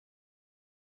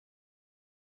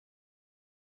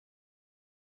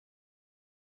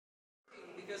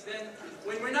because then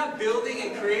when we're not building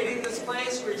and creating this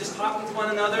place, we're just talking to one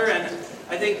another, and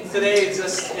I think today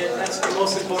that's the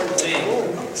most important thing.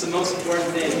 It's the most important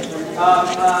thing.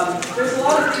 There's a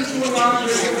lot of things going on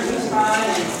during Christmas time,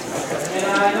 and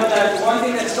I know that one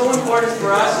thing that's so important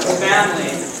for us is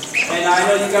family. And I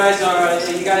know you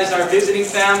guys are visiting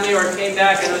family or came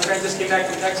back. I know Trent just came back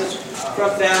from Texas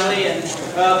from family, and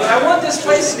but I want this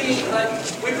place to be like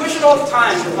we push it all the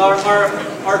time.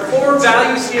 Our core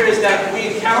values here is that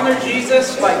we encounter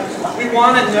Jesus. Like we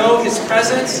want to know His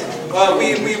presence.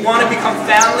 We want to become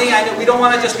family. I know we don't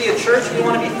want to just be a church. We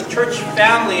want to be a church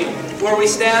family where we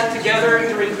stand together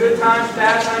during good times,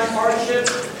 bad times, hardship,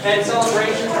 and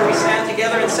celebrations. Where we stand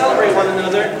together and celebrate one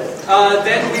another.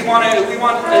 Then we want to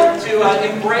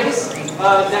embrace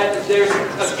that there's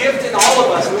a gift in all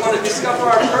of us. We want to discover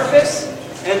our purpose,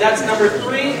 and that's number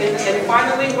 3. And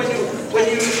finally, when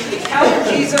you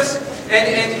encounter Jesus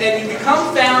and you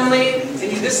become family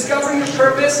and you discover your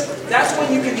purpose, that's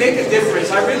when you can make a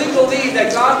difference. I really believe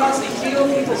that God wants to heal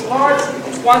people's hearts,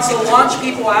 wants to launch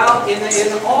people out in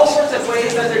all sorts of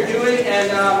ways that they're doing,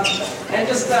 and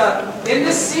just in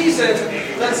this season,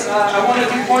 I want to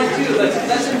point to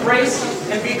let's embrace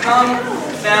and become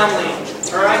family.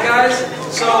 All right, guys.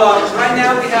 So right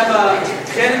now we have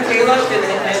Jen and Caleb and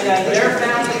their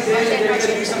families in, and they're going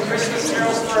to do some Christmas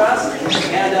carols for us.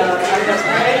 And I'm going to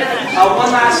pray.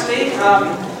 One last thing,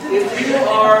 if you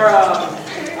are.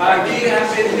 We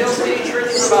have been in Hill City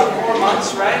Church for about 4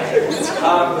 months, right?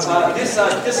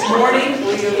 This morning,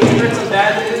 we heard some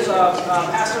bad news.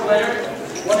 Pastor Leonard,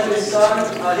 one of his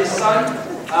son,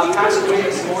 passed away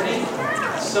this morning.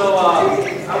 So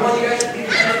I want you guys to be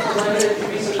praying for Leonard and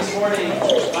Teresa this morning.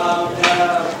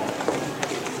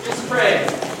 Just pray.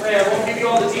 I won't give you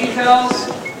all the details,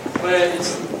 but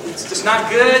it's just not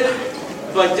good.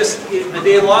 But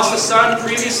they lost a son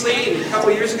previously, a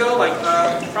couple years ago,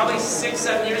 probably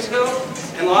 6-7 years ago,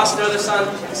 and lost their other son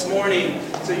this morning.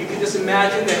 So you can just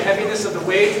imagine the heaviness of the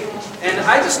weight. And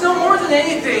I just know more than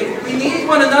anything, we need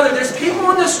one another. There's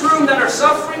people in this room that are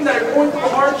suffering, that are going through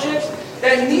hardships,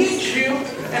 that need you.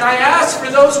 And I ask for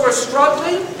those who are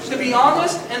struggling, to be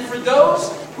honest, and for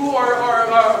those who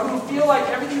who feel like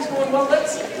everything's going well,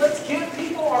 let's give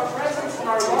people our presence and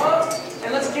our love,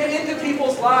 and let's get into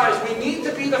people's lives. We need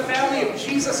to be the family of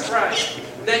Jesus Christ.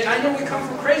 I know we come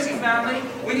from crazy family.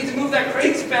 We need to move that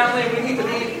crazy family, and we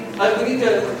need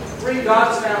to bring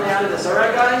God's family out of this. All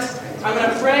right, guys? I'm going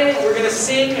to pray, we're going to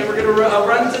sing, and we're going to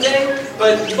run today.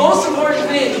 But the most important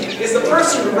thing is the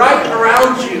person right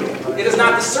around you. It is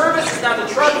not the service, it's not the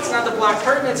truck, it's not the black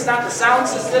curtain, it's not the sound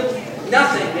system.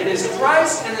 Nothing. It is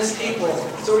Christ and His people.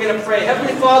 So we're going to pray.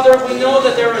 Heavenly Father, we know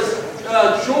that there is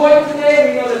joy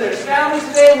today. We know that there's family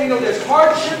today. We know there's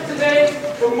hardship today.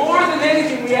 But more than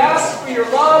anything, we ask for your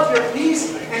love, your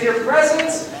peace, and your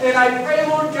presence. And I pray,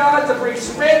 Lord God, to bring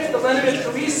strength to Leonard and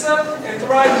Teresa and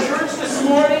Thrive Church this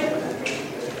morning.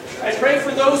 I pray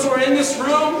for those who are in this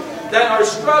room that are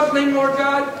struggling, Lord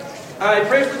God. I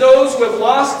pray for those who have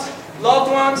lost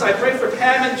loved ones. I pray for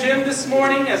Pam and Jim this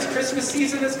morning as Christmas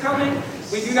season is coming.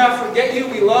 We do not forget you.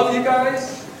 We love you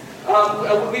guys.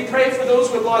 We pray for those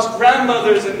who have lost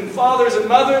grandmothers and fathers and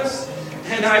mothers.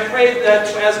 And I pray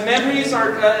that as memories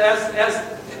are, as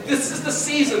this is the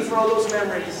season for all those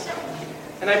memories.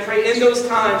 And I pray in those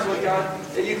times, Lord God,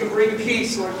 that you can bring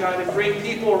peace, Lord God, and bring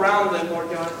people around them, Lord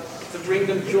God, to bring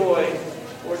them joy.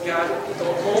 Lord God, the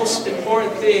most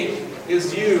important thing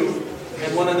is you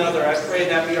and one another. I pray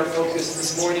that be our focus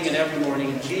this morning and every morning.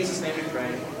 In Jesus' name we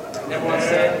pray. And everyone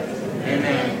said,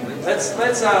 Amen. Let's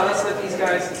let these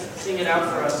guys sing it out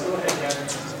for us. Go ahead, Gavin.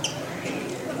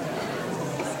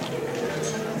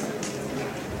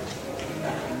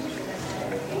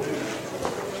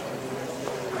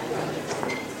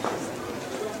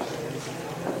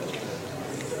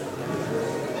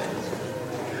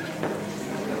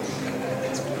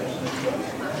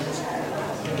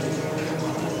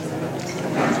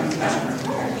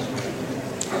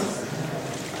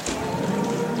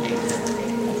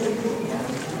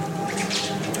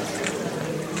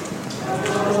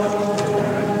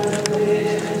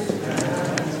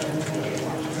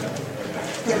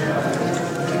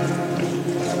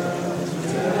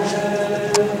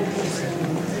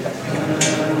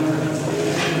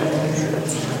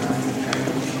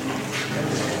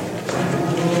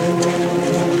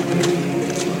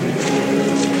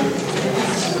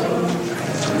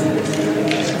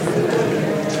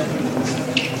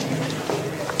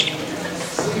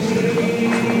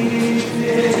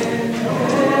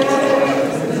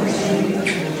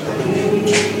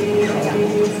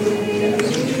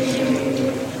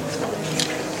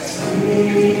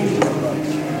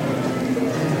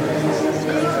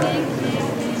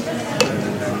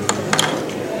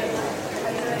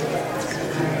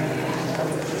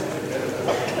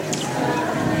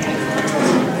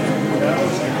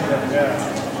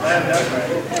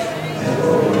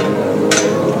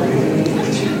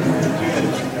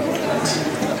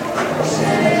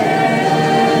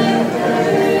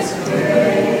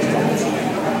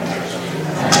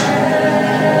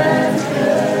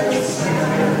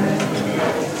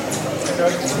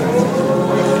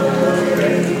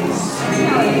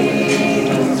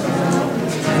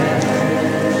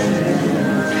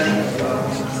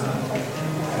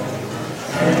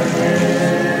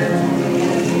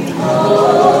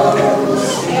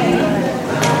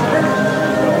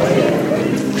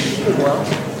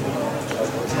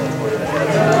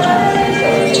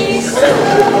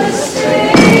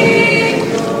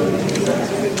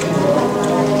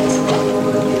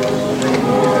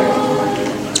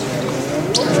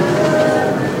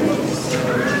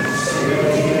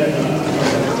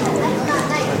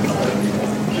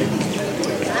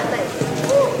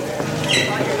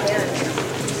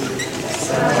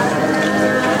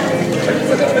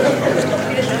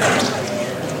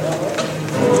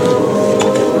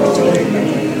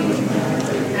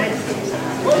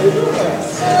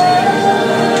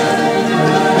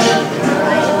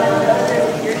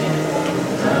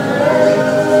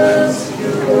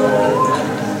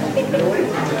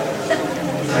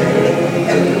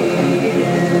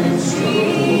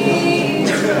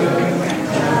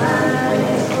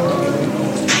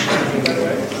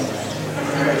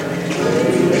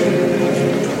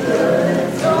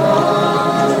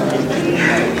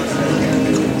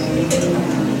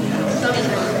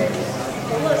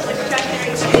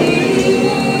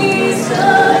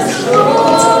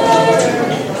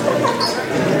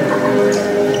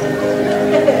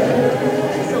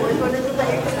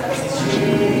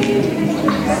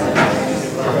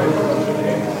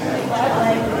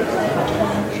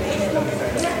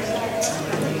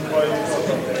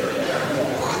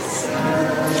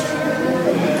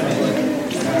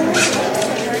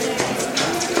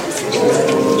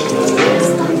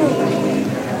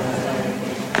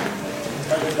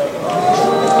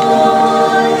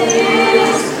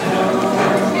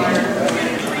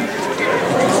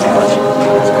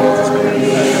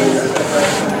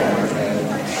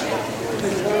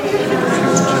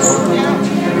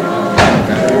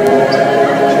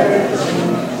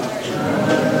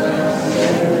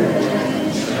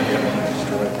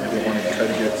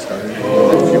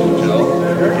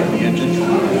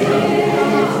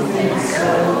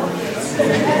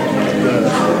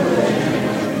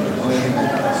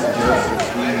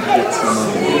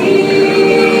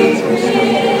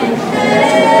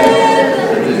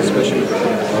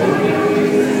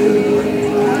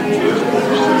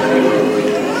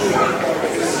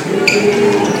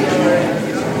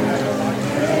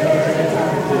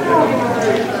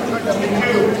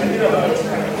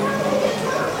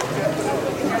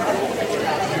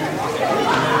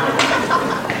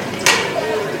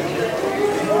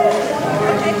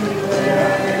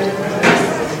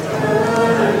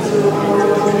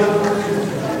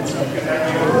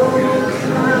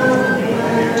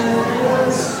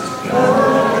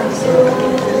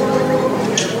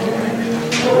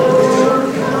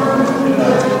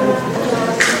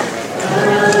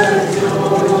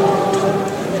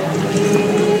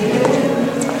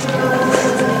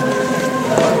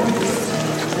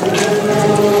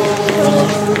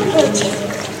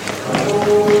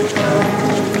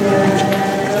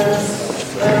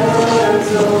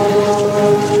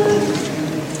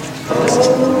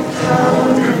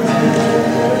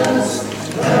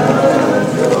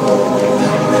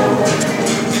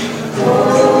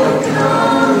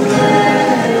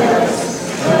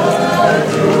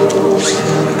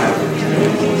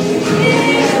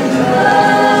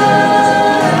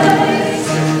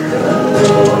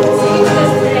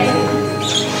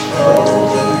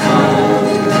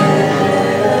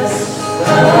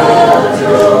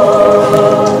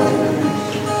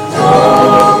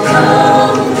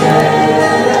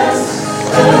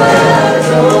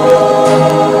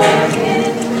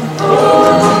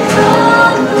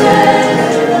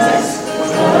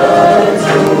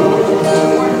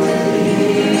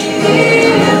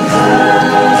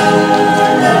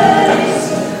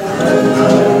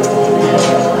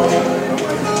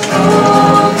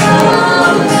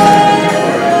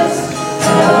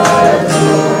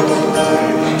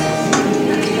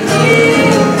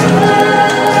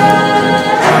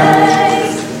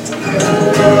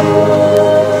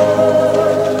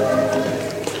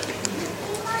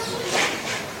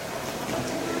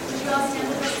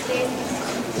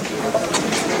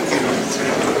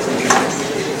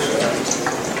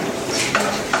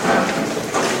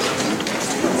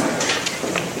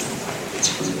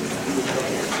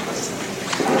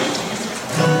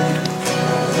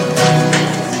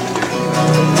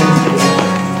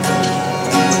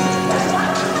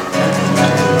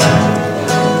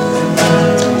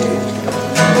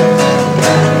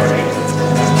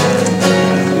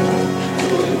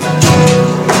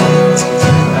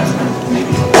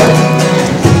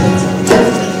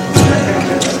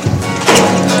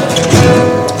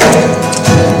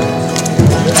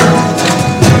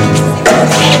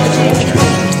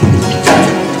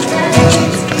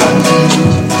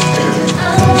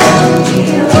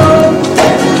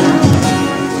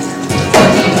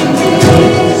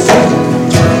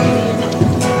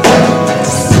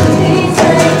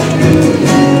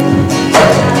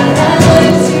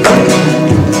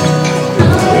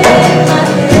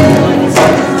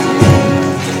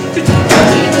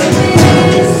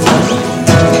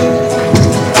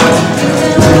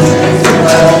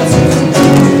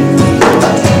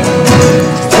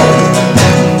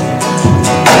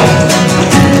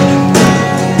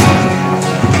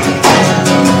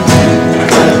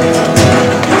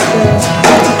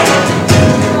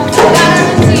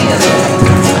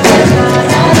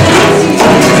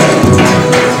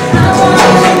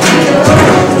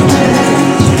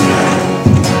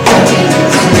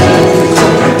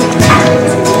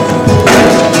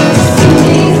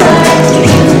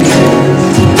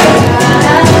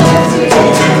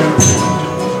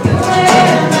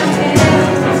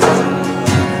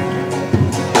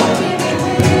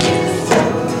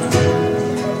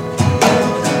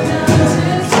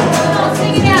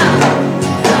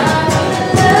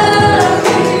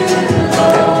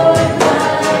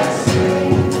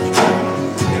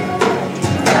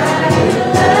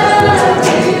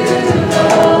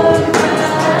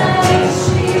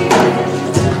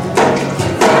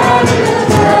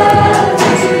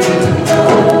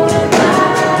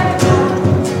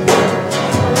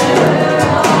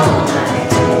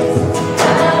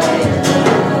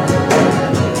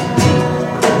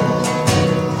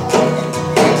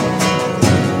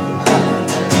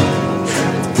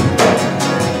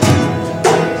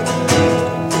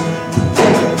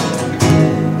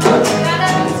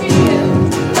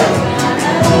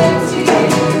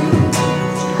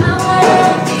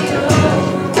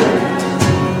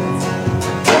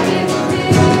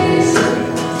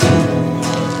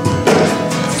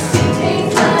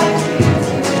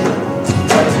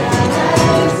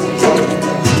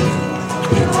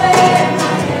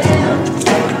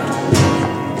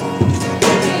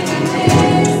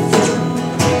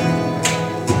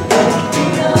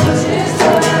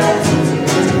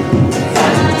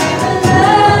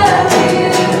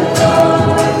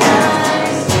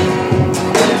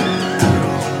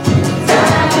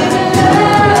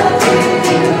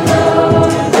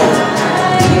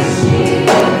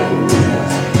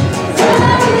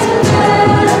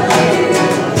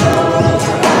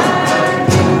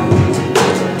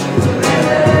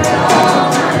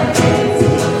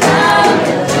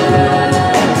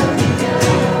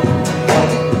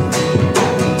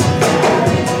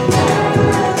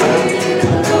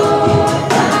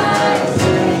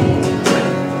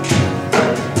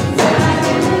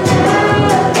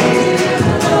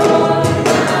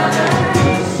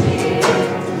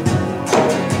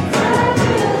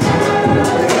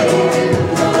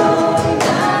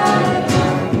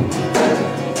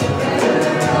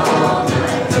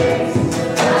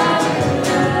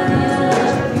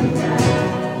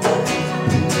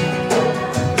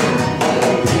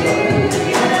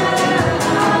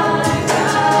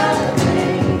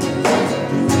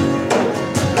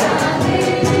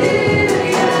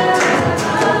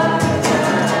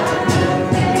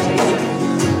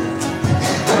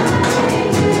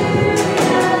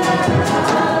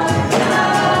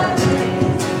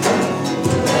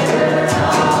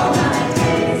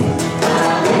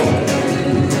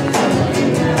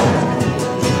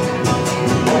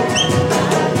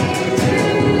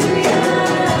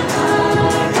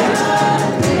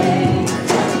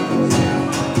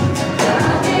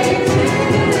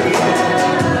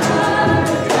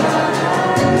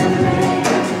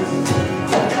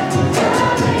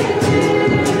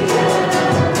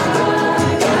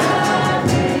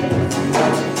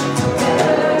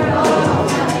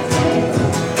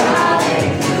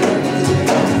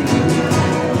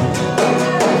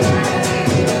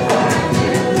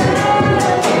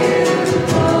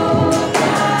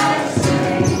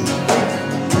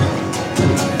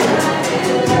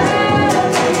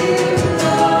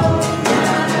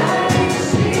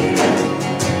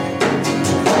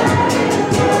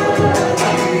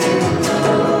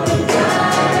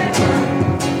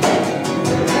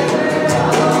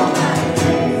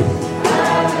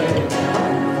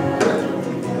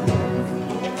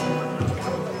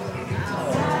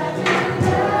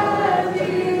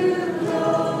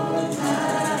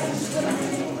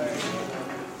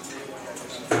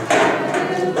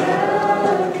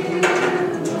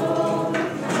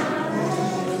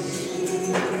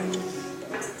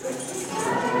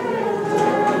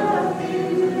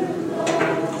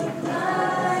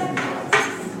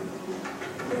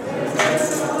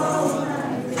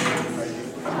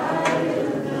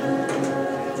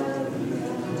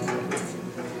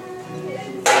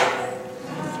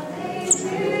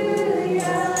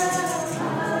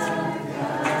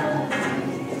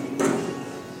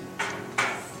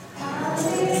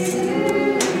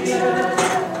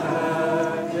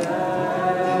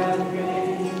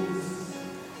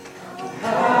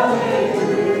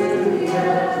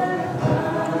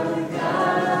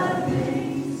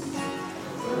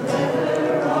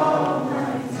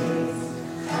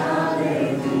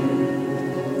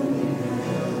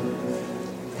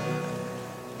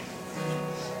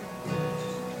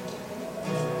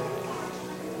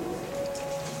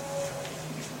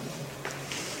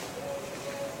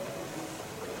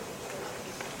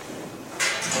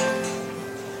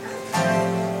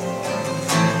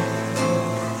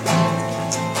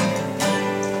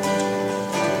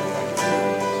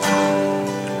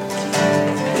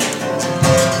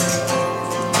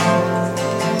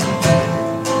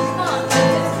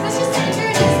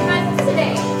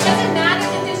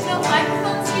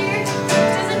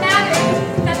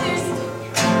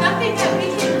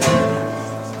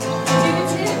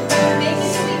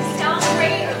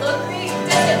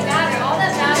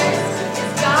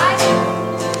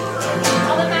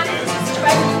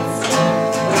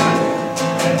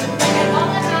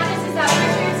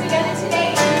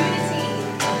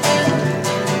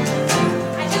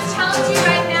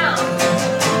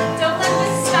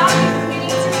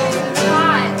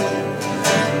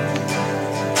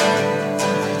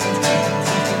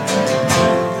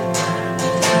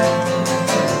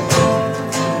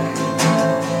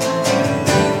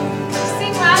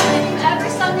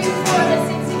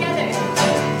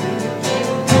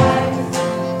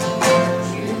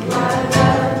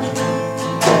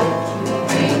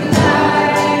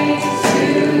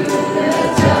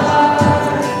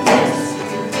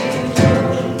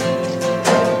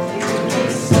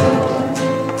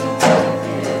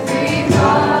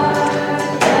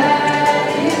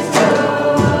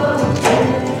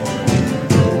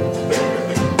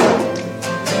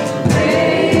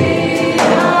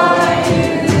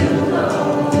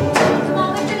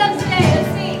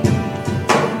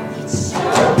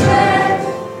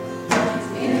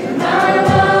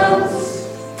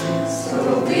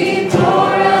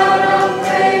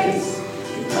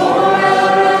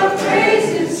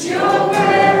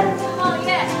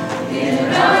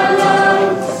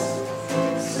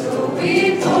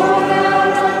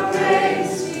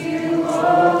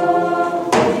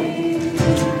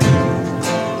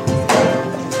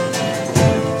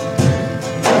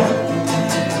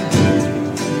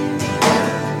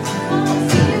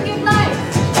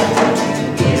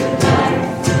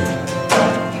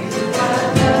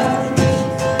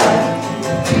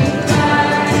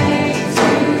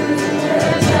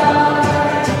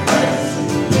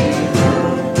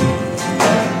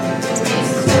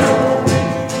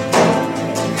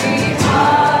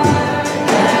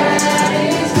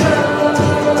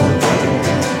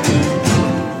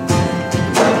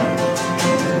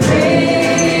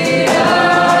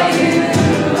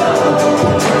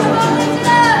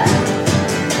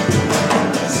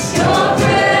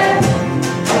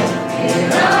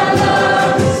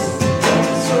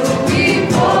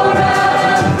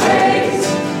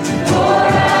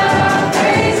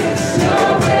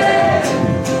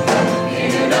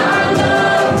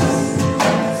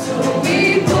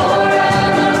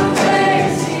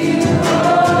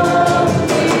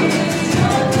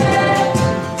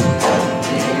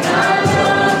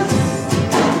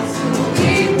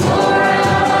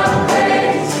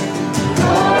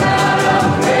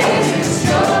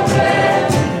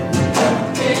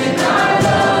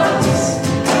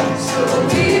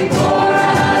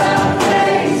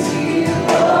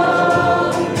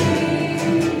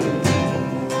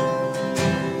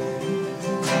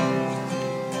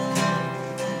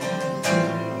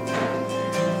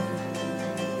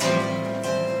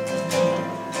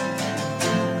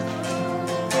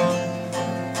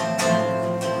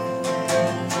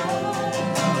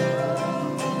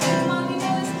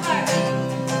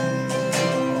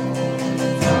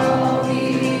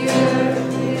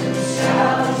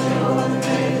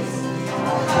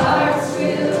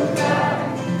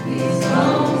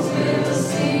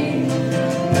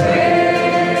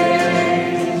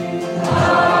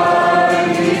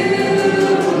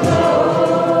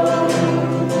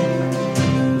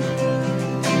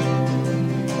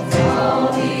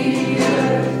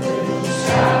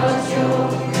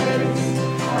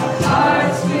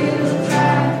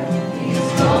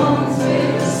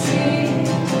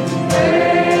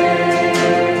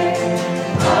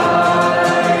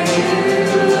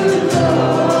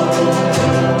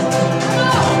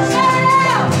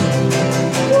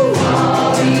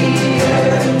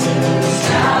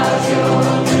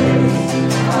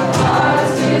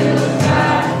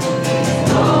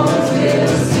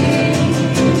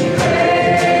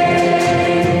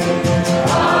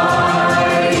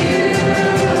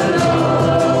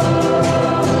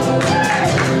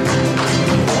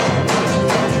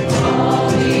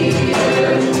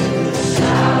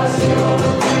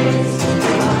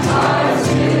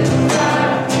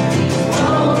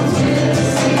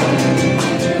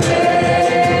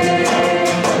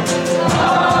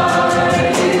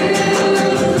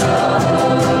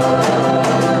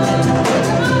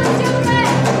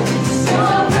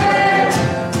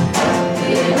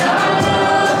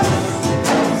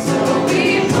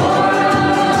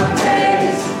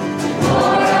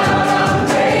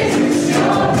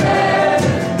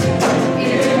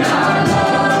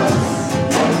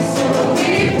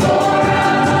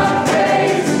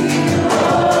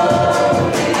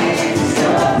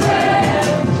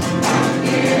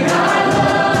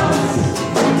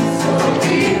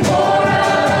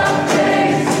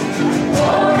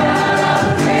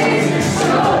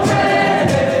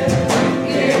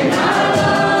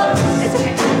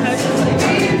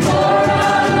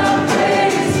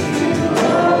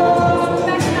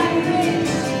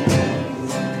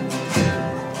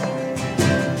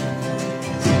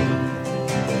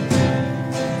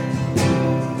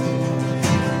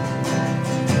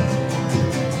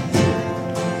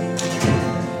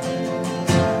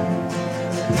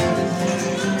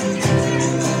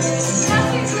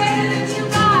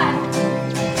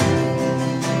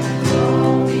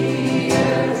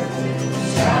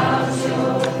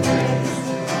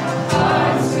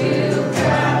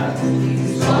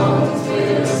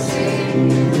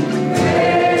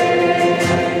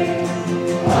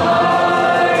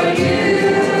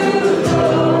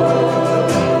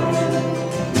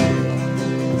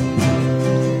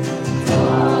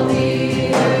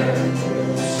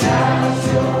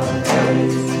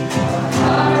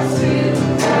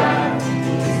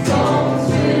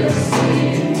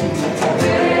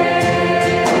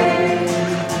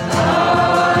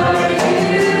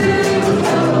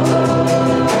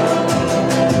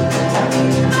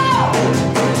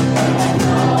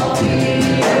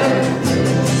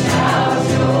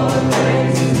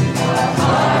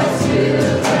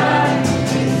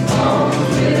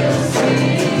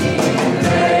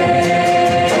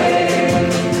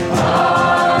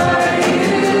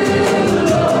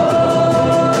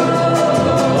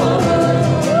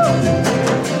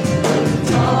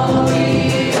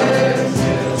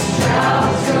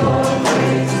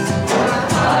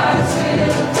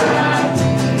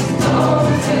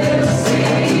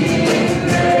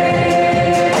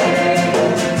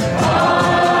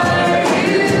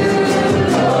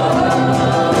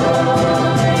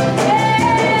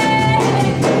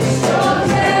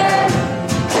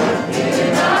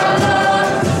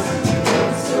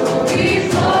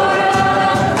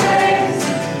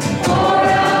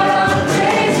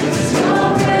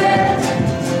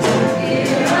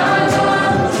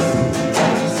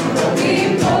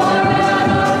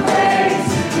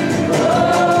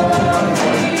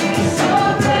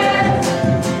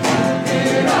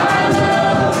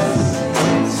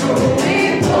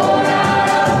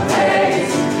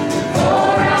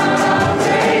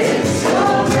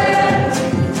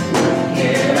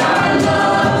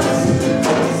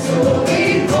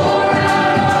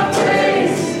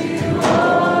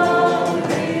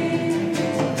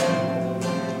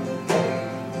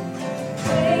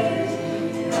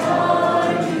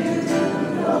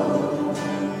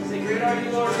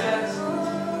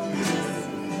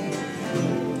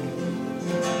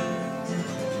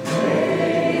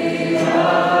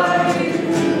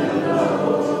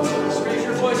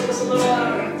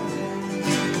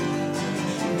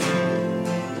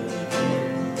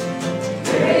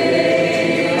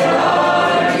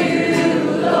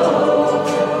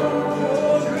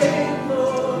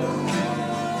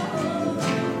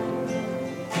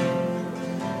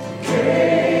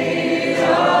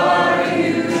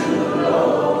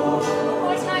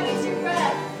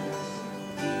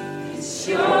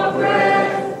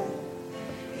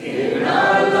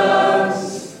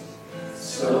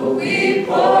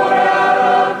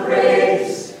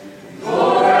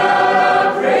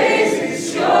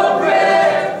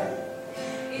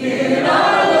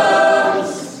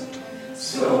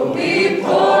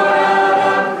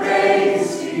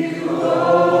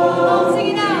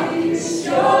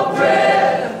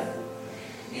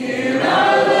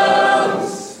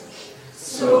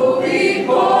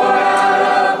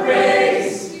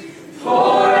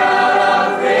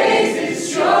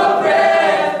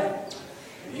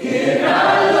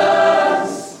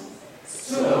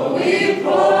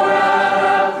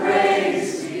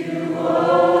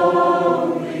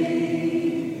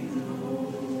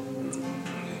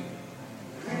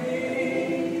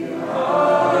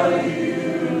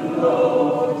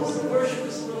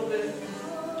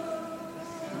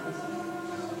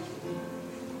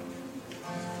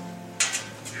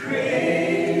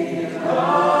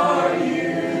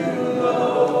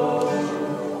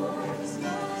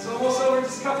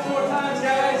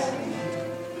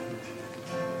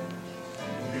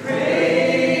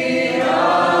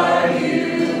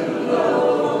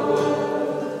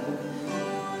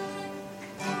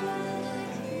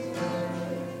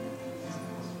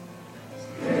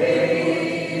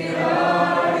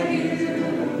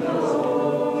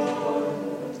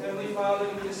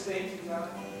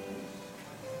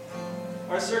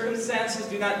 circumstances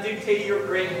do not dictate your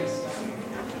greatness,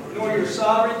 nor your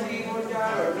sovereignty, Lord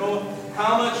God, or nor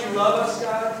how much you love us,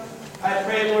 God. I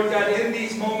pray, Lord God, in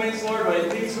these moments, Lord, when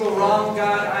things go wrong,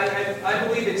 God, I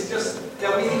believe it's just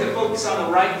that we need to focus on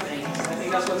the right things. I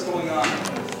think that's what's going on.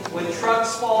 When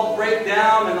trucks break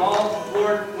down and all,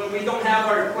 Lord, when we don't have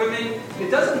our equipment, it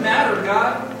doesn't matter,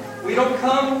 God. We don't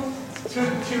come to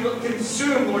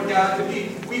consume, Lord God,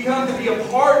 we come to be a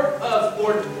part of,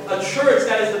 Lord, a church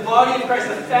that is the body of Christ,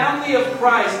 the family of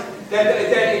Christ, that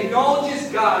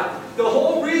acknowledges God. The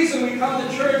whole reason we come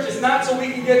to church is not so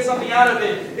we can get something out of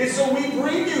it. It's so we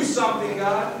bring you something,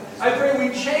 God. I pray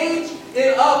we change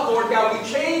it up, Lord God. We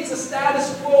change the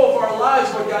status quo of our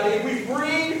lives, Lord God. And we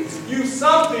bring you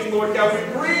something, Lord God.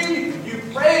 We bring you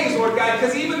praise, Lord God.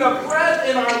 Because even the breath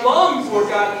in our lungs, Lord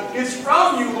God, is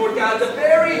from you, Lord God. The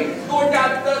very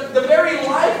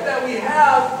life that we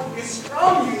have is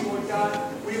from you, Lord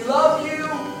God. We love you.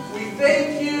 We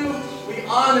thank you. We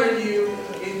honor you.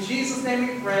 In Jesus' name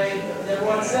we pray. Does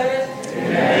everyone say it?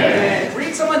 Amen.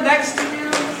 Greet someone next to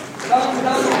you. Tell them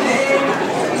the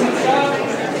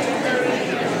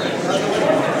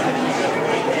name.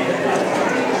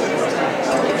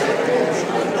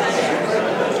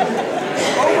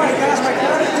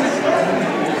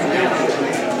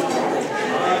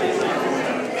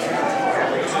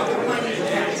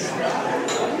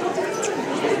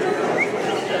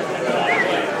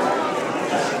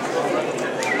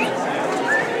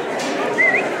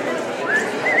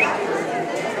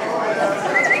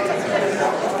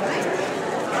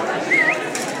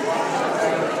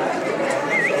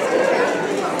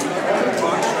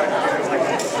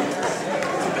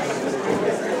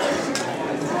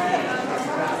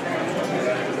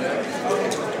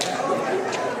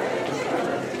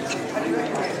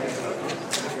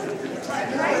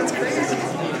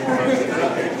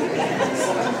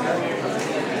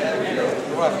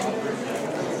 What? I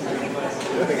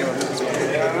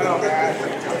don't know,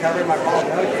 man. I'm covering my ball.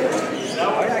 Oh,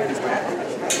 yeah, I can smash.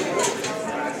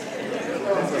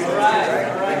 All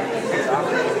right.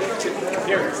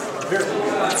 Here. We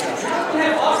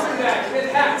have Austin back with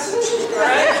hats. All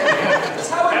right? That's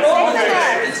how we roll with it.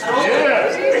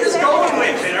 We're just going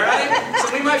with it, all right? So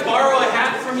we might borrow a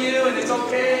hat from you, and it's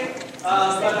okay.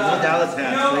 Dallas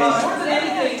hat, more than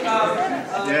anything,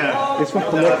 Yeah. This one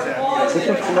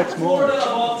collects more. Florida, of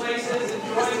all places,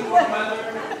 enjoying warm weather.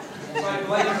 So I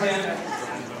blame him.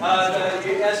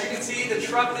 As you can see, the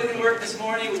truck didn't work this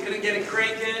morning. We couldn't get it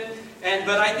cranking.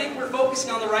 But I think we're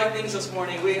focusing on the right things this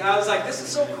morning. I was like, this is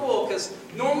so cool, because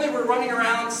normally we're running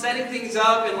around setting things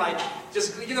up and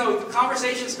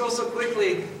conversations go so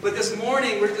quickly. But this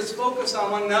morning we're just focused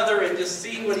on one another and just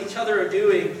seeing what each other are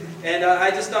doing. And I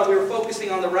just thought we were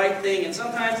focusing on the right thing. And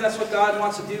sometimes that's what God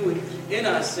wants to do in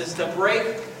us, is to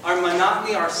break our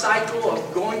monotony, our cycle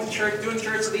of going to church, doing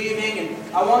church, leaving.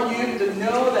 And I want you to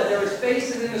know that there is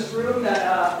faces in this room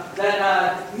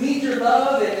that need your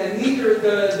love and need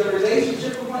the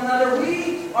relationship with one another.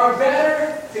 We are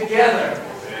better together.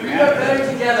 We are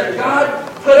better together. God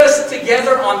put us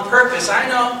together on purpose. I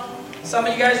know some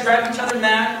of you guys drive each other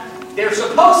mad. They're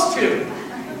supposed to,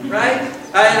 right?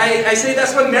 I say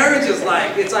that's what marriage is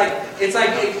like. It's like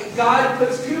God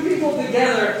puts two people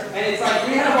together, and it's like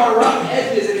we have our rough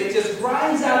edges, and it just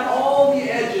grinds out all the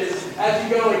edges as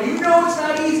you go. And you know it's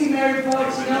not easy, married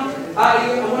folks. When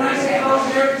I say how's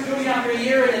marriage doing after a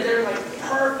year, and they're like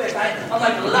perfect, I'm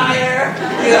like liar.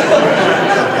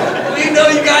 We know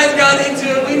you guys got into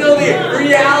it. We know the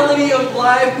reality of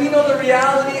life. We know the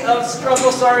reality of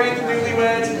struggle. Sorry, the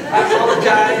newlyweds. I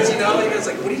apologize. It's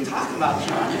like, what are you talking about,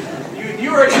 Sean? You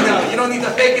already know. You don't need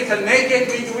to fake it to make it.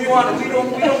 We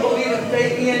don't believe in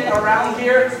faking it around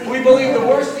here. We believe the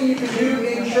worst thing you can do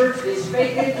in church is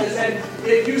fake it. Because then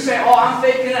if you say, "Oh, I'm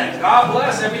faking it, God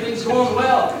bless, everything's going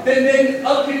well," then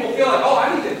other people feel like, "Oh,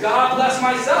 I need to God bless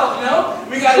myself."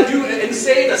 We got to do it and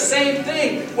say the same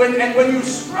thing. When you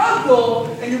struggle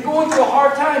and you're going through a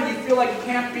hard time, you feel like you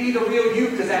can't be the real you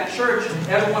because at church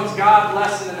everyone's God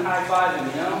blessing and high fiving.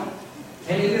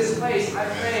 And in this place, I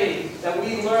pray that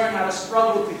we learn how to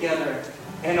struggle together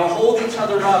and to hold each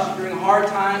other up during hard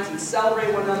times and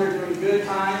celebrate one another during good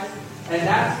times. And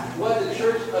that's what the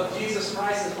Church of Jesus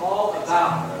Christ is all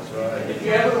about. That's right. If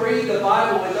you ever read the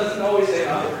Bible, it doesn't always say,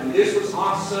 this was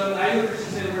awesome. I know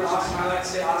Christians say we're awesome. I like to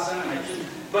say awesome.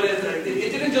 But it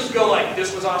didn't just go like,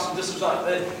 this was awesome, this was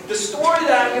awesome. The story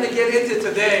that I'm going to get into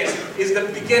today is the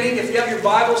beginning. If you have your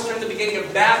Bibles, turn to the beginning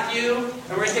of Matthew. And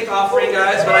we're going to take offering,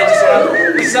 guys. But I just want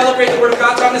to celebrate the Word of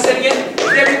God. So I'm going to say it again. If you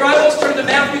have your Bibles, turn to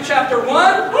Matthew chapter 1.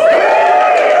 We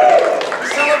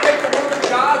celebrate the Word of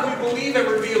God. We believe it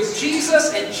reveals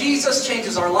Jesus. And Jesus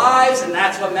changes our lives. And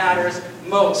that's what matters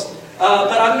most.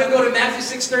 But I'm going to go to Matthew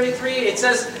 6:33. It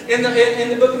says in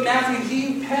the book of Matthew,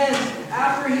 he pens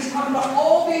after he's talking about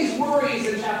all these worries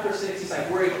in chapter 6. He's like,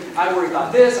 I worry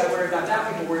about this, I worry about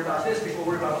that, people worry about this, people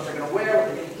worry about what they're going to wear, what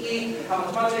they're going to eat, how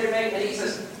much money they're going to make. And he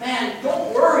says, man,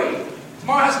 don't worry.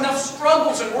 Tomorrow has enough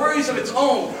struggles and worries of its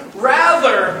own.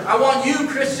 Rather, I want you,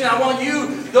 Christian, I want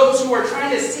you, those who are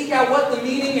trying to seek out what the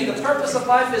meaning and the purpose of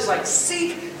life is, like,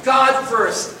 seek God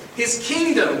first, His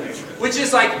kingdom, which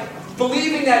is like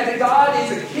believing that God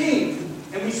is a king,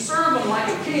 and we serve Him like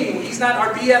a king. He's not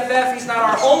our BFF, He's not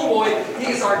our homeboy,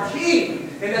 He is our king.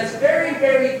 And that's very,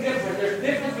 very different. There's a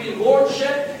difference between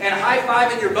lordship and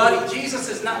high-fiving your buddy. Jesus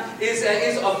is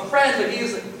a friend, but He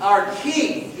is our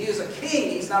king. He is a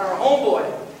king, He's not our homeboy.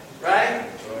 Right?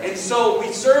 And so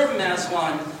we serve Him as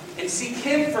one, and seek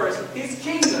Him first, His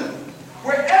kingdom.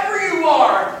 Wherever you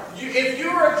are, if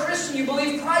you're a Christian, you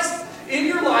believe Christ in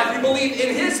your life, you believe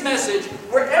in His message,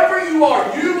 wherever you are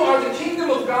the kingdom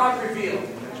of God revealed.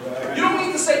 You don't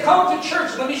need to say, come to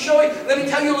church, let me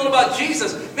tell you a little about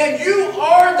Jesus. Man, you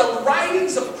are the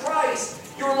writings of Christ.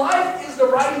 Your life is the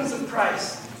writings of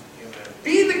Christ.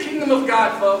 Be the kingdom of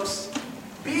God, folks.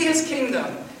 Be His kingdom.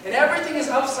 And everything is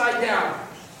upside down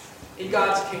in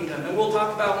God's kingdom. And we'll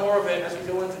talk about more of it as we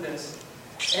go into this.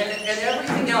 And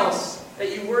everything else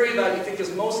that you worry about, you think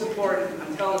is most important,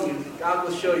 I'm telling you, God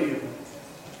will show you.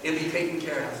 It'll be taken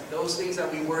care of. Those things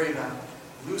that we worry about,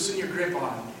 loosen your grip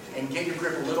on and get your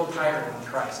grip a little tighter on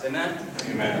Christ. Amen?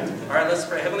 Amen. All right, let's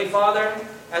pray. Heavenly Father,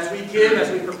 as we give, as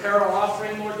we prepare our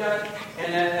offering, Lord God,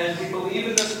 and as we believe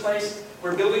in this place,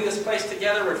 we're building this place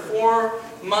together. We're 4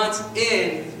 months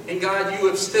in, and God, you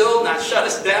have still not shut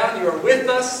us down. You are with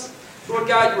us. Lord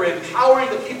God, you're empowering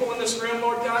the people in this room,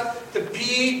 Lord God, to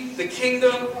be the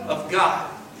kingdom of God.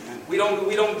 We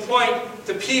don't point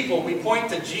to people, we point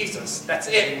to Jesus. That's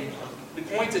it. We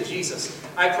point to Jesus.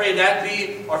 I pray that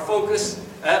be our focus,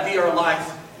 that be our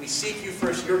life. We seek you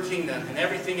first, your kingdom, and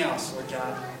everything else, Lord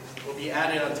God, will be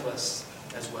added unto us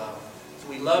as well. So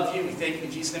we love you. We thank you.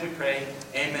 In Jesus' name we pray.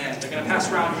 Amen. They're going to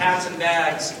pass around hats and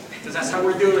bags because that's how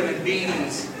we're doing it, and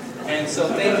beanies. And so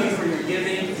thank you for your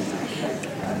giving.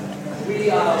 We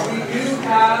do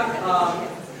have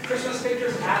Christmas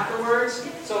pictures afterwards.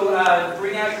 So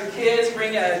bring out your kids.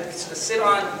 Sit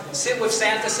with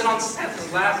Santa. Sit on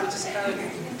Santa's lap, which is kind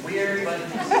of weird, but go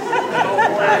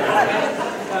for it.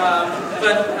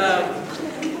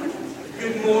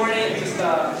 Good morning.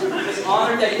 Just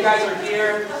honored that you guys are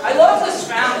here. I love this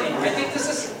family. I think this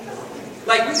is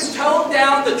like we can tone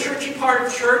down the churchy part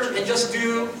of church and just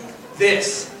do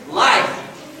this life.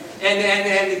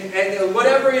 And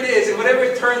whatever it is, and whatever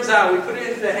it turns out, we put it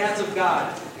into the hands of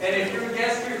God. And if you're a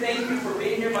guest here, thank you for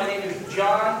being here. My name is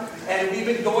John, and we've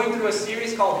been going through a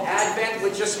series called Advent,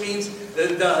 which just means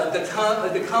the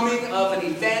coming of an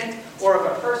event or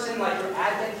of a person. Like your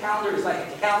Advent calendar is like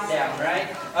a countdown,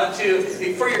 right?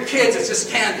 For your kids, it's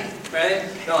just candy, right?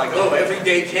 They're like, oh,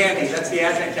 everyday candy. That's the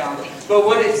Advent calendar. But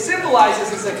what it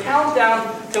symbolizes is a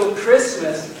countdown to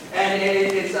Christmas. And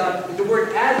it's the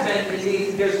word Advent, it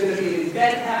means there's going to be an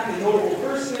event happening, a notable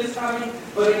person is coming,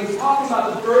 but it was talking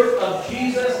about the birth of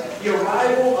Jesus, the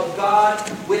arrival of God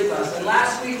with us. And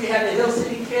last week we had the Hill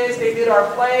City kids, they did our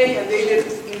play, and they did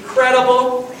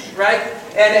incredible, right?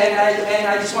 And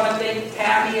I just want to thank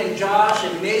Tammy and Josh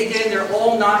and Megan. They're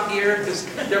all not here because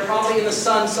they're probably in the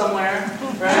sun somewhere,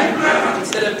 right?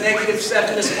 Instead of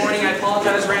 -7 this morning, I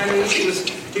apologize, Randy.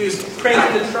 He was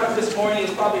cranking the truck this morning.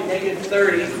 It's probably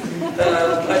 -30.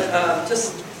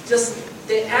 Just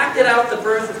they acted out the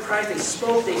birth of Christ. They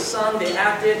spoke, they sung, they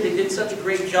acted. They did such a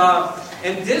great job.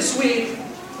 And this week,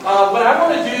 what I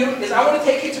want to do is I want to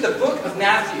take you to the book of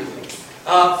Matthew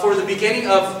for the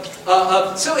beginning of.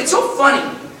 So it's so funny.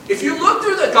 If you look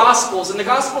through the Gospels, and the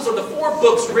Gospels are the 4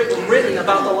 books written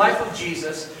about the life of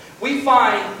Jesus, we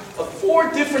find 4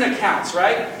 different accounts,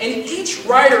 right? And each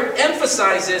writer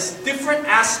emphasizes different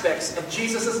aspects of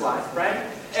Jesus' life, right?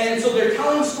 And so they're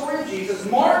telling the story of Jesus.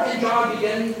 Mark and John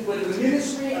begin with the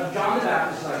ministry of John the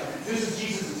Baptist. Like, this is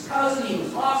Jesus' cousin. He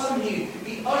was awesome. He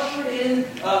ushered in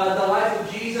the life of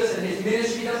Jesus and his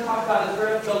ministry. He doesn't talk about his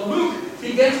birth. So Luke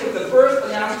begins with the birth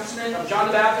announcement of John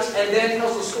the Baptist and then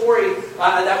tells the story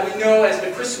that we know as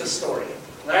the Christmas story,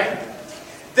 right?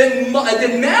 Then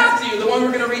Matthew, the one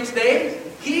we're going to read today,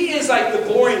 he is like the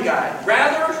boring guy.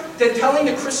 Rather than telling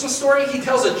the Christmas story, he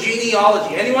tells a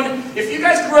genealogy. Anyone? If you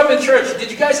guys grew up in church, did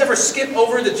you guys ever skip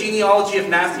over the genealogy of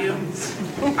Matthew?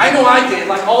 I know I did,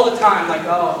 like all the time. Like,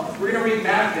 oh, we're going to read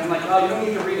Matthew. I'm like, oh, you don't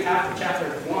need to read half of chapter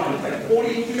 1. It's like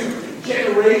 42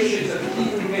 generations of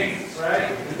Hebrew names, right?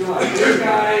 You're like, this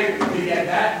guy, you get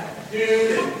that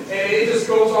dude, and it just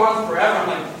goes on forever. I'm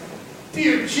like,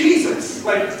 dear Jesus,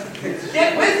 like,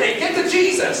 get with it, get to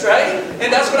Jesus, right?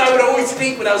 And that's what I would always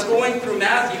think when I was going through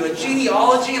Matthew. A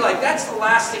genealogy, like that's the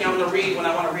last thing I'm going to read when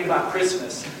I want to read about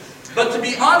Christmas. But to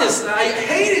be honest, I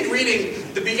hated reading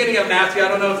the beginning of Matthew. I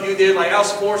don't know if you did. Like I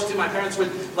was forced to. My parents would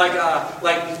like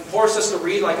force us to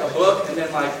read like a book and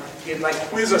then like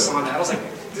quiz us on it. I was like,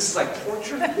 this is like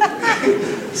torture.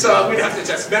 So we'd have to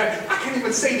just. I can't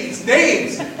even say these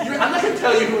names. I'm not going to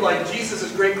tell you who like Jesus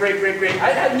is great.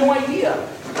 I had no idea,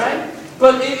 right?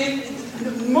 But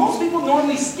most people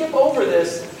normally skip over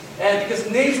this because the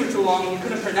names were too long and you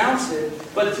couldn't pronounce it.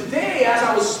 But today, as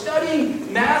I was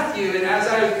studying Matthew, and as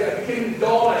I became an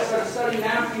adult, I started studying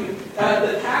Matthew,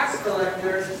 the tax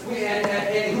collector,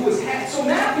 and who was... So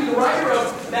Matthew, the writer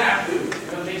of Matthew,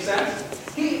 does that make sense?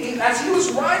 As he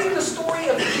was writing the story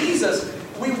of Jesus,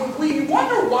 we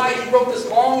wonder why he wrote this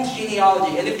long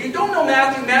genealogy. And if you don't know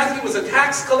Matthew, Matthew was a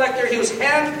tax collector. He was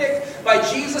handpicked by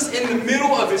Jesus in the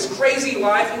middle of his crazy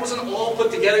life. He wasn't all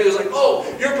put together. He was like, oh,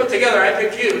 you're put together, I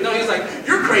picked you. No, he was like,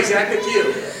 you're crazy, I picked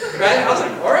you. Right? I was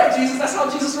like, all right, Jesus, that's how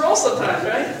Jesus rolls sometimes,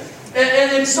 right?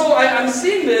 And so I'm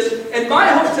seeing this, and my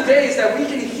hope today is that we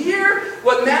can hear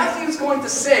what Matthew's going to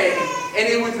say, and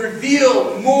it would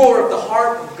reveal more of the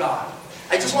heart of God.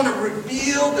 I just want to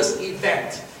reveal this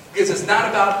event. Because it's not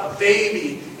about a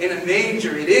baby in a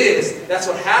manger. It is. That's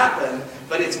what happened.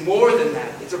 But it's more than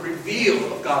that. It's a reveal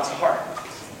of God's heart.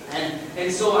 And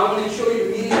so I want to show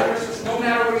you the meaning of Christmas. No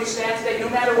matter where you stand today, no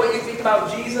matter what you think about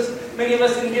Jesus, many of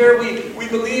us in here, we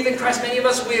believe in Christ. Many of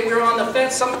us, we're on the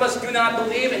fence. Some of us do not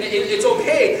believe, and it's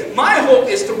okay. My hope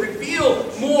is to reveal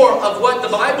more of what the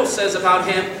Bible says about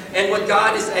Him and what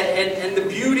God is, and the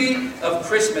beauty of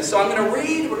Christmas. So I'm going to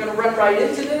read. We're going to run right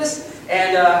into this.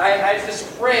 And I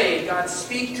just pray, God,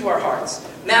 speak to our hearts.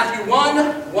 Matthew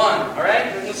 1:1. All right?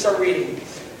 We're going to start reading.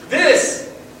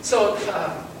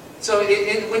 So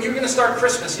when you're going to start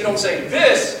Christmas, you don't say,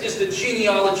 this is the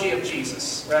genealogy of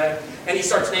Jesus, right? And he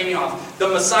starts naming off the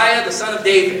Messiah, the son of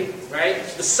David, right?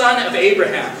 The son of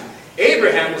Abraham.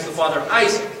 Abraham was the father of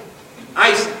Isaac.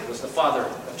 Isaac was the father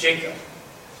of Jacob.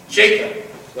 Jacob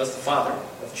was the father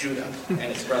of Judah and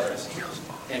his brothers.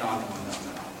 And on and on and on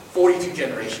and on. 42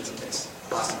 generations of this.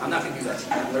 Awesome. I'm not going to do that to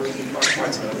you. I'm going to read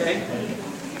parts of it, okay?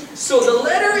 So the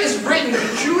letter is written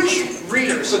to Jewish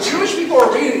readers. So Jewish people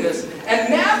are reading this, and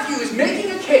Matthew is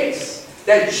making a case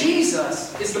that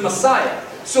Jesus is the Messiah.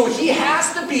 So he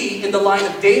has to be in the line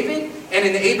of David and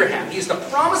in Abraham. He's the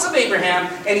promise of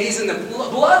Abraham, and he's in the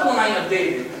bloodline of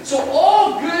David. So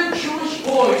all good Jewish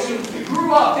boys who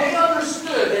grew up, they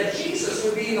understood that Jesus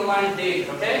would be in the line of David,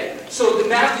 okay? So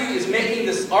Matthew is making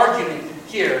this argument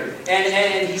here,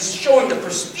 and he's showing the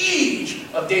prestige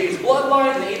of David's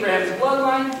bloodline and Abraham's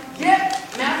bloodline.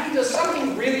 Yet, Matthew does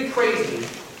something really crazy.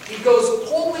 He goes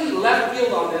totally left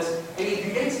field on this, and he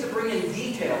begins to bring in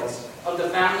details of the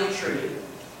family tree.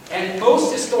 And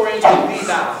most historians will leave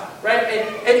out, right?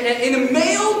 And in a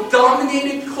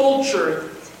male-dominated culture,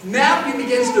 Matthew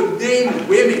begins to name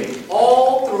women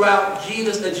all throughout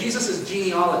Jesus'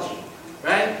 genealogy,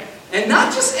 right? And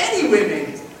not just any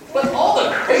women, but all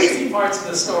the crazy parts of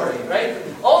the story, right?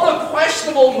 All the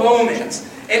questionable moments.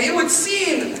 And it would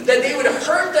seem that they would have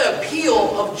heard the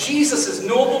appeal of Jesus'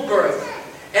 noble birth.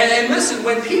 And listen,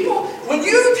 when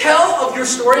you tell of your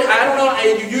story, I don't know,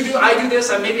 I do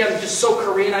this, maybe I'm just so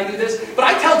Korean I do this, but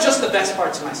I tell just the best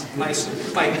parts of my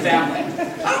family.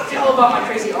 I don't tell about my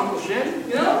crazy Uncle Shin,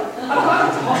 you know?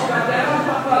 I don't talk about that, I don't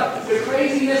talk about the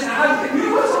craziness. You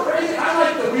know what's so crazy? I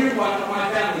like the weird one of my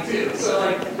family too. So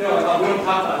like, we don't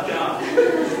talk about John.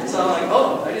 So I'm like,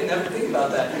 oh, I didn't ever think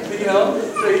about that. You know?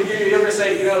 So you ever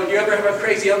say, you ever have a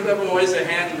crazy uncle, everyone raise their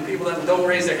hand, and the people that don't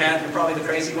raise their hand are probably the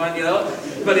crazy one, you know?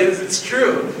 But it's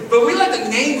true. But we like to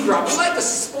name drop. We like to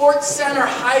Sports Center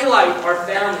highlight our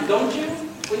family, don't you?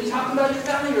 When you talk about your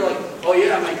family, you're like, oh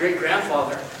yeah, my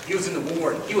great-grandfather, he was in the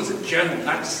war. He was a general,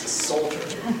 not just a soldier.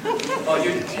 Oh,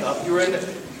 you were in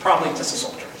probably just a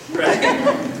soldier, right?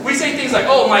 We say things like,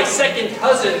 oh, my second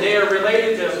cousin, they are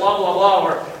related to blah, blah, blah,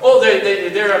 or, oh,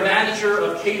 they're a manager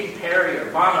of Katy Perry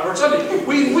or Bono or something.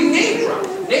 We name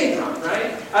drop,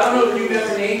 right? I don't know if you've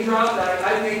ever name dropped.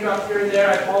 I've name dropped here and there.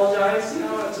 I apologize.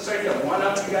 I'm just trying to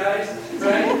one-up you guys,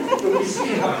 right? But we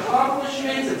see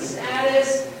accomplishments and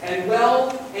status and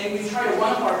wealth, and we try to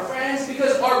one-up our friends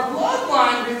because our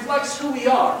bloodline reflects who we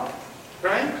are,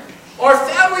 right? Our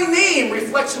family name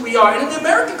reflects who we are. And in the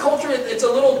American culture, it's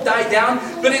a little died down,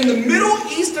 but in the Middle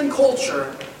Eastern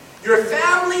culture, your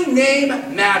family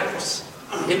name matters.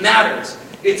 It matters.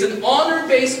 It's an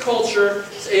honor-based culture,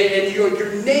 and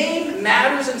your name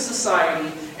matters in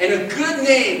society, and a good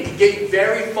name can get you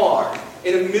very far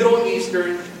in a Middle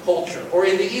Eastern culture, or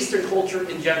in the Eastern culture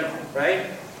in general, right?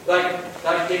 Like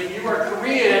if you are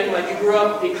Korean, like you grew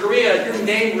up in Korea, your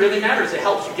name really matters. It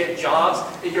helps you get jobs.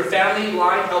 Your family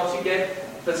line helps you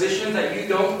get positions that you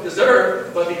don't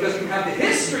deserve, but because you have the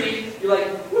history, you're like,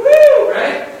 woohoo,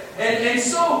 right? And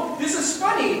so, this is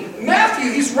funny.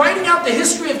 Matthew, he's writing out the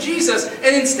history of Jesus,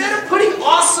 and instead of putting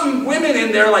awesome women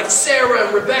in there like Sarah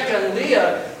and Rebecca and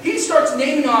Leah, he starts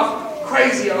naming off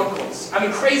crazy uncles.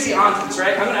 Crazy aunties,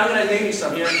 right? I'm going to name you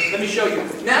some here. Let me show you.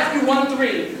 Matthew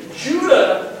 1:3.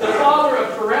 Judah, the father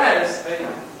of Perez,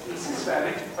 he's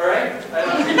Hispanic, all right?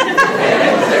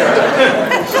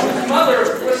 His mother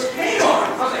was Tamar.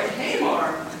 I was like,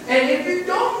 Tamar? And if you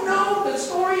don't know the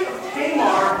story of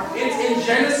Tamar, it's in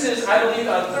Genesis, I believe,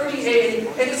 38.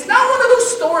 And it's not one of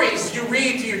those stories you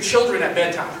read to your children at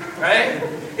bedtime, right?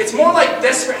 It's more like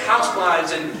Desperate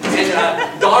Housewives and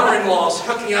daughter-in-laws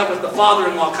hooking up with the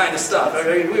father-in-law kind of stuff.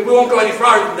 We won't go any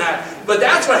farther than that. But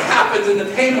that's what happens in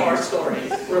the Tamar story.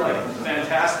 We're like,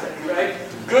 fantastic, right?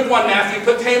 Good one, Matthew.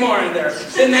 Put Tamar in there.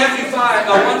 Then Matthew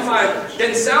 1:5.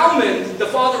 Then Salmon, the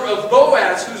father of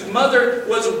Boaz, whose mother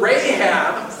was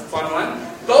Rahab, fun one.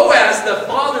 Boaz, the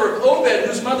father of Obed,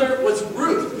 whose mother was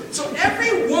Ruth. So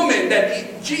every woman that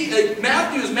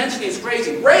Matthew is mentioning is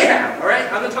crazy. Rahab, all right?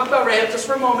 I'm going to talk about Rahab just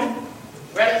for a moment,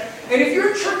 right? And if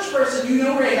you're a church person, you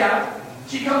know Rahab.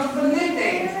 She comes from a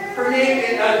nickname. Her name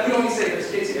is, we don't need to say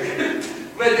this, kids here.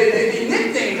 But they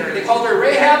nicknamed her. They called her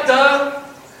Rahab the...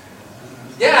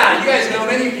 Yeah, you guys know,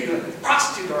 many of you,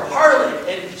 prostitute or harlot,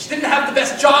 and she didn't have the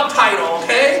best job title,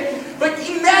 okay? But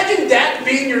imagine that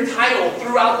being your title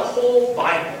throughout the whole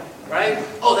Bible, right?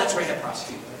 Oh, that's Rahab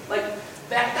prostitute. Like,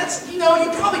 that's, you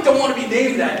probably don't want to be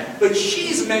named that, but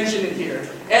she's mentioned in here.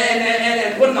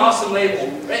 And what an awesome label.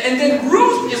 And then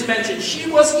Ruth is mentioned.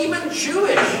 She was even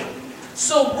Jewish.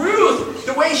 So Ruth,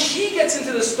 the way she gets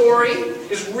into the story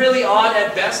is really odd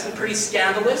at best and pretty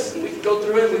scandalous. And we could go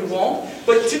through it and we won't.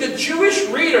 But to the Jewish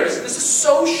readers, this is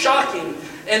so shocking.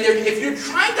 And if you're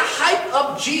trying to hype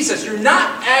up Jesus, you're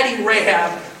not adding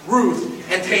Rahab, Ruth,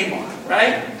 and Tamar,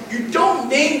 right? You don't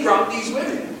name drop these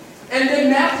women. And then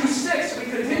Matthew 6, we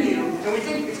continue, and we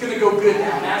think it's going to go good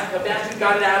now. Matthew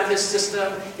got it out of his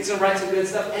system. He's going to write some good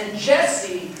stuff. And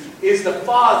Jesse is the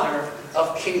father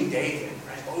of King David,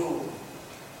 right? Oh,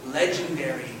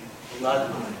 legendary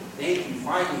bloodline. Thank you.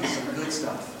 Finally, some good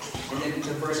stuff. And then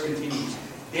the verse continues.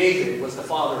 David was the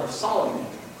father of Solomon,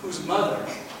 whose mother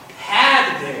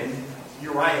had been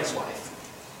Uriah's wife.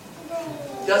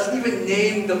 Doesn't even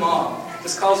name the mom.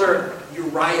 Just calls her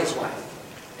Uriah's wife.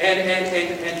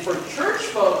 And for church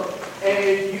folk,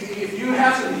 if you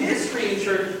have some history in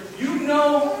church, you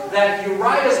know that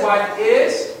Uriah's wife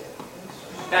is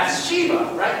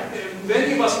Bathsheba, right?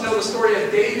 Many of us know the story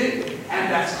of David and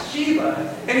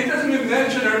Bathsheba. And it doesn't even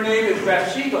mention her name as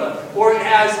Bathsheba or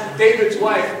as David's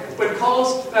wife, but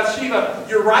calls Bathsheba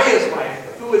Uriah's wife,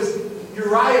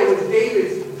 Uriah was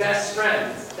David's best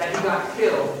friend that he got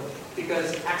killed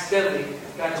because accidentally,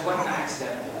 got his wife not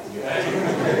accidentally.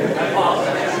 I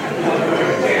apologize.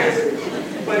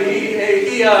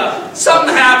 But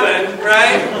something happened,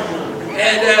 right?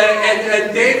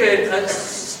 And David,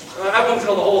 I won't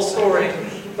tell the whole story,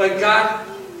 but got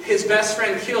his best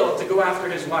friend killed to go after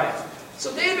his wife.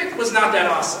 So David was not that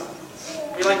awesome.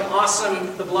 You're like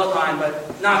awesome, the bloodline,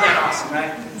 but not that awesome,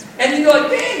 right? And you're like,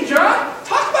 dang, John,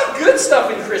 talk about good stuff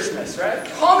in Christmas, right?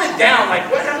 Calm it down. Like,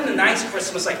 what happened to nice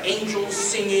Christmas? Like angels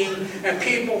singing and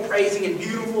people praising and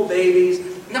beautiful babies.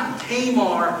 Not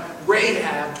Tamar,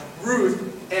 Rahab,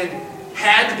 Ruth, and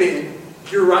had been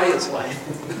Uriah's wife.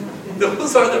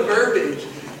 Those are the verbiage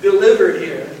delivered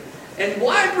here. And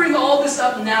why bring all this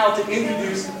up now to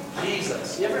introduce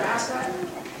Jesus? You ever ask that?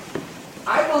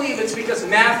 I believe it's because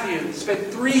Matthew spent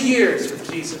 3 years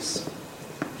with Jesus.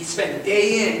 He spent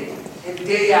day in and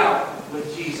day out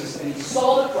with Jesus. And he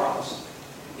saw the cross.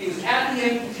 He was at the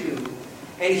empty tomb.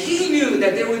 And he knew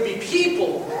that there would be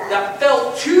people that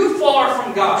felt too far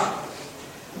from God.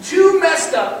 Too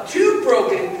messed up, too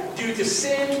broken due to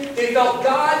sin. They felt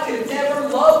God could never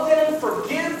love them,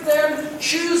 forgive them,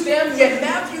 choose them. Yet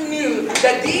Matthew knew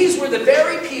that these were the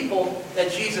very people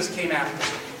that Jesus came after.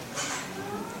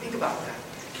 Think about that.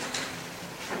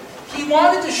 He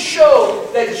wanted to show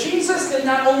that Jesus did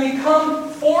not only come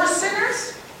for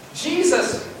sinners,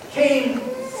 Jesus came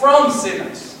from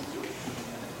sinners.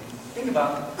 Think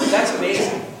about that. That's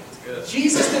amazing.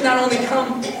 Jesus did not only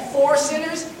come for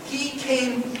sinners, He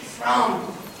came from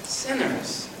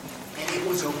sinners. And it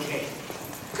was okay.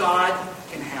 God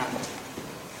can handle it.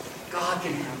 God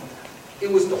can handle that.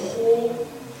 It was the whole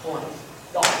point.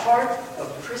 The heart of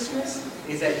Christmas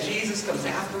is that Jesus comes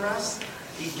after us.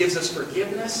 He gives us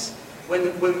forgiveness.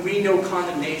 When we know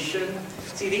condemnation.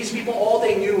 See, these people, all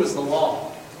they knew was the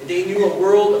law. They knew a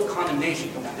world of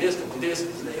condemnation. Don't do this, don't do this.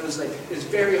 It was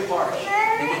very harsh.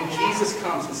 And then Jesus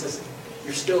comes and says,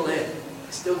 you're still in.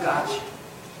 I still got you.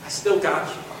 I still got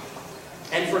you.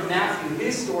 And for Matthew,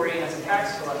 his story as a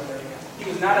tax collector, he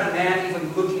was not a man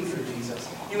even looking for Jesus.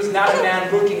 He was not a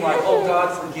man looking like, oh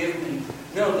God, forgive me.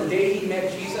 No, the day he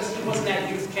met Jesus, he wasn't at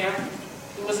youth camp.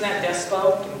 He wasn't at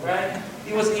Despo, right?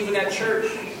 He wasn't even at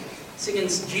church singing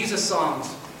Jesus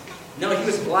songs. No, he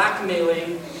was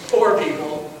blackmailing poor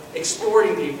people,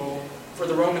 extorting people for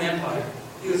the Roman Empire.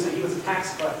 He was a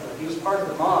tax collector. He was part of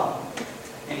the mob.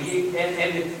 And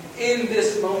in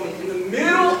this moment, in the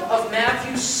middle of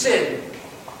Matthew's sin,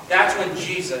 that's when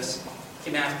Jesus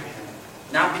came after him.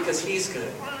 Not because he's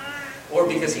good, or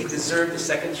because he deserved a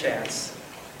second chance.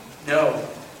 No,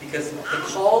 because the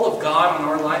call of God on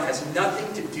our life has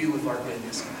nothing to do with our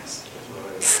goodness, guys.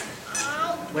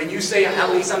 When you say, at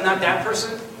least I'm not that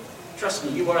person, trust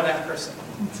me, you are that person.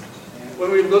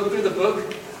 When we look through the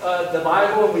book, the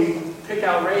Bible, and we pick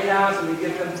out Rahabs and we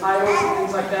give them titles and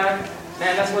things like that,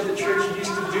 man, that's what the church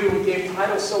used to do. We gave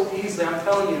titles so easily. I'm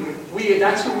telling you,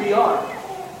 that's who we are.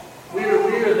 We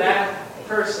are that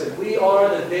person. We are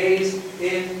the days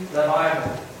in the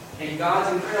Bible. And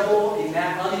God's incredible,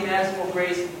 unimaginable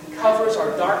grace covers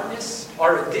our darkness,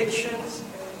 our addictions,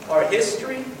 our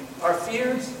history, our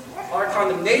fears, our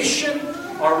condemnation,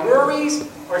 our worries,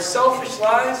 our selfish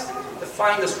lives, to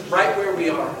find us right where we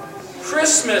are.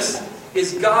 Christmas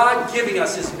is God giving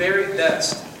us His very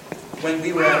best when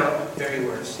we were at our very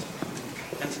worst.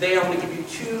 And today I want to give you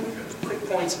 2 quick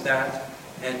points of that,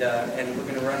 and we're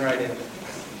going to run right in.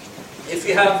 If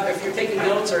you're taking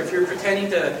notes, or if you're pretending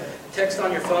to text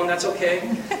on your phone, that's okay.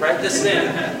 Write this in.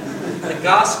 The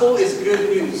gospel is good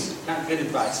news, not good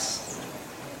advice.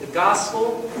 The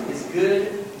gospel is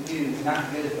good news,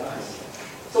 not good advice.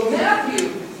 So Matthew,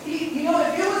 if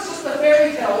it was just a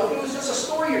fairy tale, if it was just a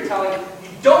story you're telling, you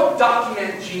don't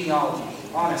document genealogy,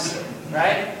 honestly,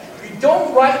 right? You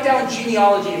don't write down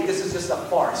genealogy if this is just a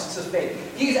farce, it's just fake.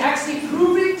 He's actually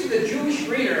proving to the Jewish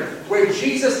reader where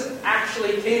Jesus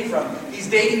actually came from. He's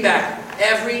dating back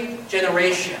every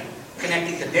generation,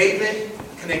 connecting to David,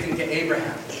 connecting to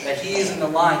Abraham, that he is in the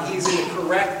line, he's in the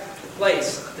correct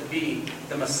place to be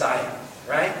the Messiah,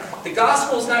 right? The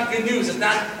gospel is not good news.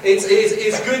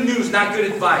 It's good news, not good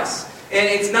advice. And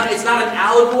it's not an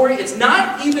allegory. It's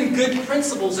not even good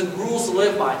principles and rules to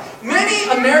live by. Many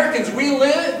Americans, we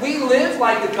live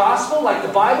like the gospel, like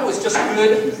the Bible is just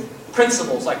good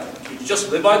principles. Like, you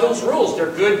just live by those rules.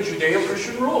 They're good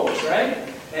Judeo-Christian rules, right?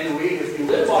 And if you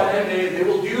live by them, they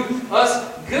will do us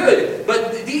good.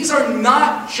 But these are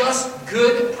not just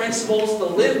good principles to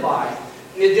live by.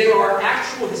 There are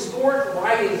actual historic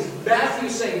writings. Matthew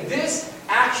saying this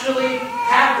actually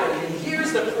happened. And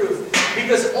here's the proof.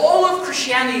 Because all of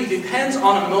Christianity depends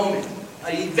on a moment,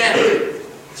 an event.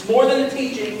 It's more than a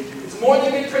teaching. It's more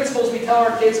than good principles we tell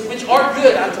our kids, which are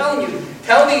good. I'm telling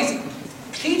you.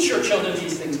 Teach your children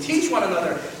these things. Teach one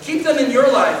another. Keep them in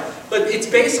your life. But it's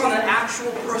based on an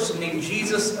actual person named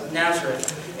Jesus of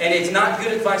Nazareth. And it's not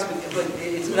good advice, but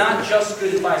it's not just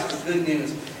good advice, but good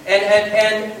news.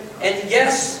 And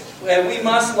yes, we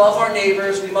must love our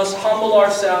neighbors. We must humble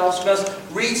ourselves. We must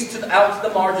reach out to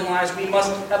the marginalized. We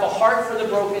must have a heart for the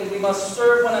broken. We must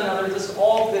serve one another. This is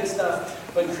all good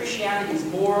stuff. But Christianity is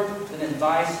more than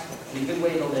advice and a good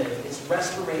way to live. It's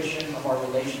restoration of our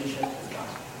relationship with God.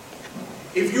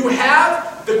 If you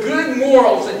have the good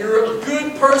morals and you're a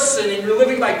good person and you're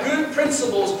living by good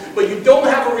principles, but you don't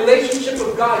have a relationship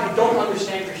with God, you don't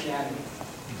understand Christianity.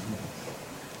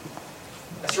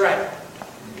 That's right.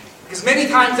 Because many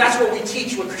times that's what we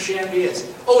teach what Christianity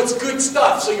is. Oh, it's good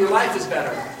stuff, so your life is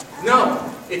better.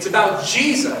 No, it's about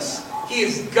Jesus. He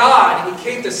is God, and He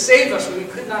came to save us when we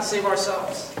could not save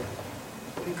ourselves.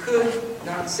 We could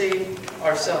not save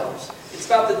ourselves. It's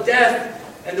about the death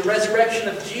and the resurrection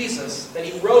of Jesus, that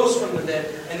He rose from the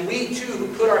dead, and we too, who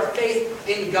put our faith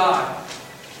in God,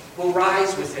 will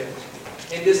rise with Him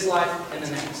in this life and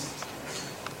the next.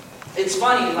 It's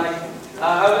funny,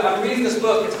 I'm reading this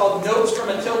book. It's called Notes from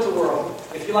a Tilt-A-Whirl.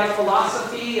 If you like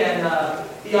philosophy and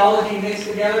theology mixed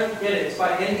together, get it. It's by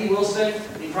Andy Wilson.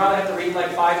 You probably have to read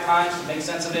like 5 times to make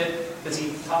sense of it, because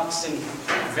he talks in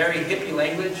very hippie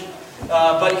language.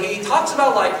 But he talks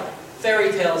about like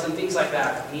fairy tales and things like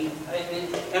that. He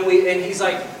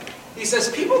says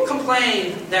people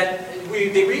complain that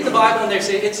they read the Bible and they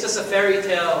say it's just a fairy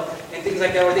tale and things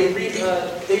like that. Or they read.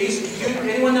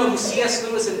 Anyone know who C.S.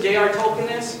 Lewis and J.R.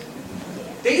 Tolkien is?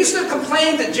 They used to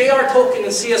complain to J.R. Tolkien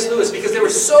and C.S. Lewis because they were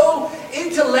so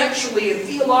intellectually and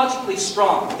theologically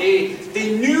strong. They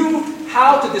knew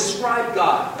how to describe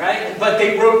God, right? But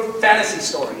they wrote fantasy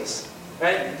stories,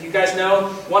 right? You guys know?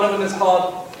 One of them is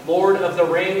called Lord of the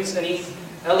Rings. Any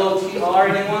L-O-T-R,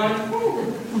 anyone?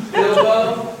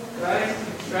 Bilbo, right?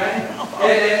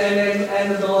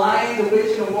 And the Lion, the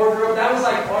Witch, and the Wardrobe. That was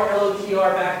like our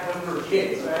L-O-T-R back when we were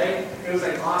kids, right? It was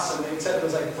like awesome, except it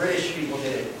was like British people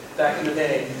did it back in the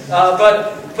day.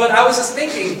 But I was just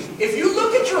thinking, if you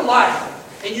look at your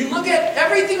life and you look at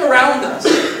everything around us,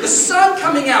 the sun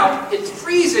coming out, it's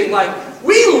freezing. Like,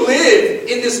 we live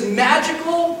in this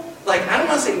magical, like, I don't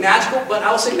want to say magical, but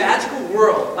I'll say magical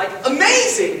world. Like,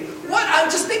 amazing.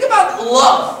 Just think about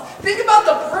love. Think about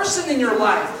the person in your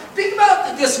life. Think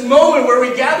about this moment where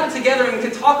we gather together and we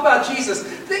can talk about Jesus.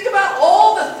 Think about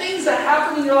all the things that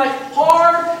happen in your life,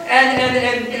 hard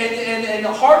and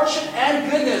hardship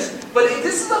and goodness. But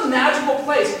this is a magical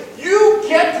place. You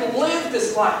get to live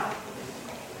this life.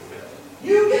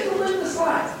 You get to live this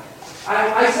life.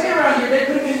 I say around here, there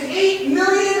could have been 8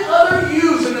 million other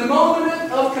yous in the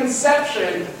moment of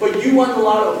conception, but you won the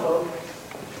lotto,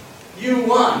 folks. You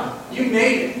won. You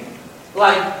made it.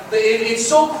 It's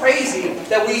so crazy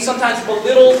that we sometimes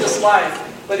belittle this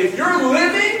life. But if you're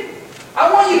living,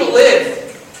 I want you to live.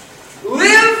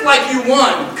 Live like you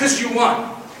won, because you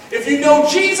won. If you know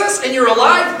Jesus and you're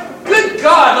alive, good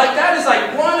God, that is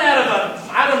like 1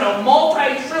 out of a,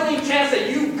 multi-trillion chance that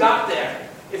you got there.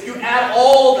 If you add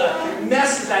all the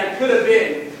messes that it could have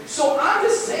been. So I'm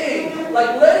just saying,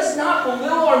 let us not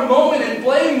belittle our moment and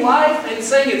blame life and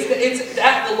saying it's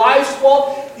the life's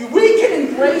fault. We can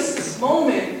embrace this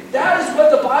moment. That is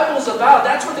what the Bible is about.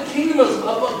 That's what the kingdom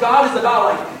of God is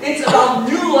about. It's about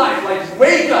new life.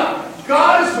 Wake up.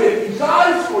 God is with you.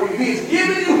 God is for you. He's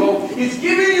giving you hope. He's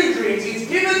giving you dreams. He's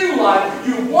giving you life.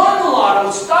 You won the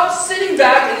lotto. Stop sitting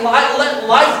back and let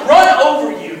life run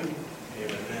over you.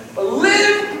 But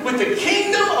live the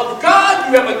kingdom of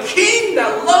God. You have a king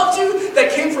that loves you,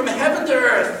 that came from heaven to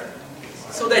earth,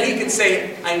 so that he can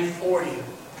say, I'm for you.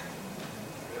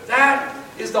 That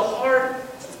is the heart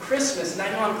of Christmas. And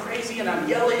I know I'm crazy and I'm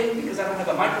yelling because I don't have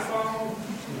a microphone.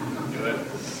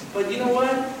 But you know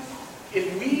what?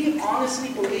 If we honestly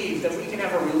believe that we can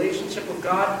have a relationship with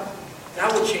God,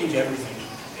 that will change everything.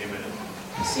 Amen.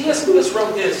 C.S. Lewis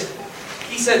wrote this.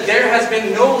 He said, there has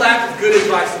been no lack of good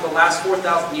advice for the last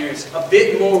 4,000 years. A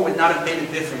bit more would not have made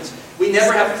a difference. We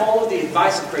never have followed the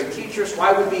advice of great teachers.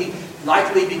 Why would we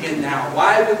likely begin now?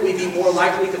 Why would we be more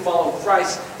likely to follow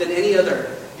Christ than any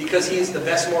other? Because he is the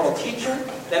best moral teacher?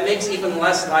 That makes even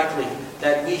less likely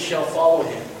that we shall follow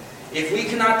him. If we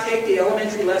cannot take the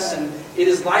elementary lesson, it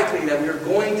is likely that we are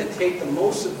going to take the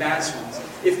most advanced ones.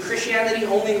 If Christianity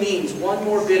only means one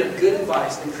more bit of good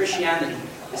advice, then Christianity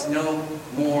is no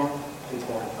more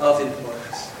of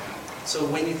importance. So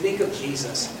when you think of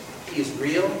Jesus, he is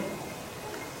real.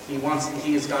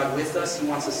 He is God with us. He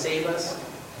wants to save us.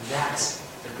 That's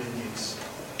the good news.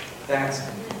 That's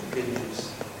the good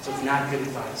news. So it's not good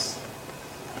advice.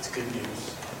 It's good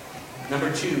news. Number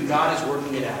 2, God is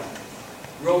working it out.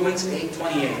 Romans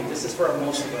 8:28. This is for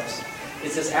most of us.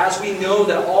 It says, as we know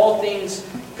that all things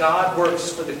God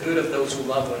works for the good of those who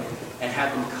love him and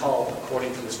have been called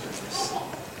according to his purpose.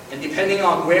 And depending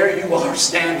on where you are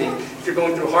standing, if you're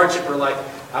going through hardship or like,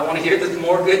 I want to hear this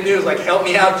more good news, like help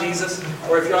me out, Jesus.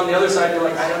 Or if you're on the other side, you're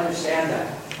like, I understand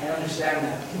that. I understand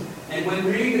that. And when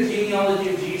reading the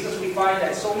genealogy of Jesus, we find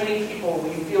that so many people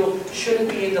we feel shouldn't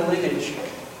be in the lineage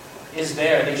is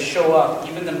there. They show up,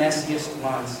 even the messiest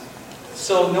ones.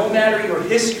 So no matter your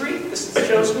history, this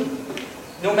shows me,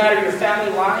 no matter your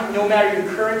family line, no matter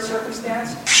your current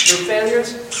circumstance, your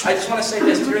failures, I just want to say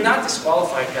this, you're not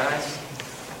disqualified, guys.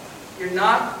 You're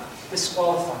not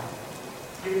disqualified.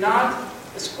 You're not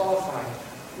disqualified.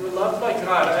 You're loved by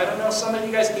God. I don't know, some of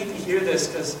you guys need to hear this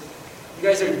because you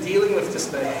guys are dealing with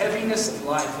just the heaviness of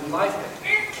life. And life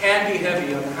can be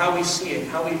heavy on how we see it,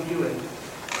 how we view it.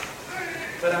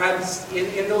 But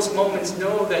in those moments,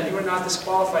 know that you are not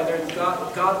disqualified.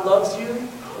 God loves you.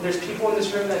 And there's people in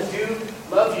this room that do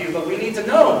love you. But we need to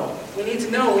know. We need to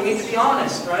know. We need to be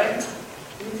honest, right?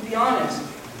 We need to be honest.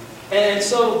 And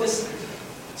so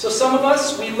some of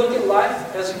us, we look at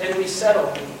life and we settle.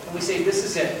 And we say, this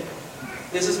is it.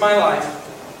 This is my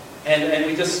life. And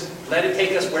we just let it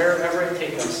take us wherever it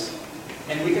takes us.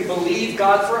 And we can believe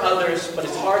God for others, but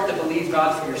it's hard to believe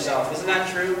God for yourself. Isn't that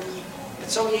true?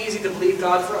 It's so easy to believe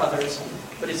God for others,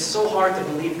 but it's so hard to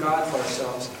believe God for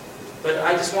ourselves. But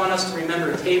I just want us to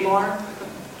remember Tamar,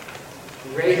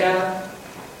 Rahab,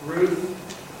 Ruth,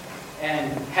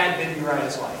 and had been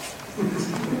Uriah's wife.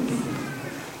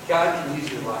 God can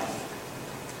use your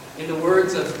life. In the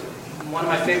words of one of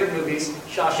my favorite movies,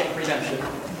 Shawshank Redemption,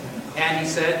 and he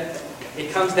said,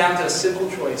 it comes down to a simple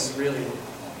choice, really.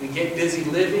 We get busy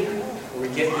living, or we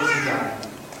get busy dying.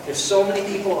 There's so many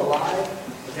people alive,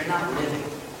 but they're not living.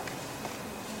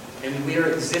 And we are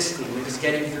existing. We're just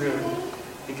getting through.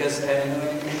 Because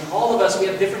and all of us, we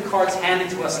have different cards handed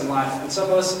to us in life. And some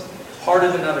of us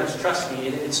harder than others. Trust me,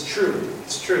 it's true.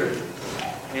 It's true.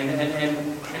 And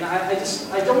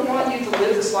I don't want you to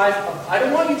live this life. I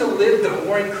don't want you to live the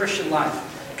boring Christian life.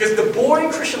 Because the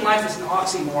boring Christian life is an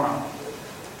oxymoron.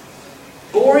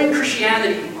 Boring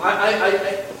Christianity.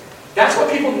 That's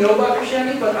what people know about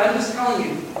Christianity, but I'm just telling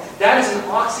you, that is an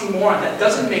oxymoron. That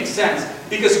doesn't make sense.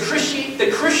 Because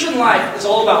the Christian life is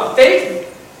all about faith,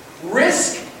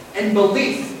 risk, and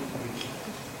belief.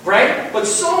 Right? But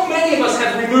so many of us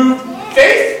have removed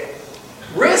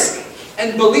faith, risk,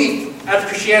 and belief out of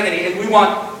Christianity, and we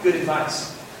want good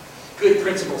advice, good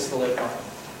principles to live by.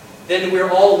 Then we're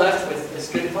all left with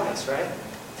this good advice, right?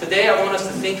 Today I want us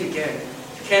to think again.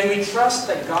 Can we trust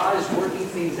that God is working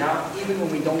things out even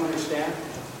when we don't understand?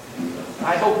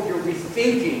 I hope you're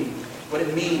rethinking what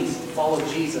it means to follow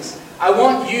Jesus. I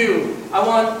want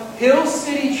Hill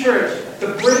City Church to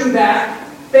bring back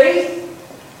faith,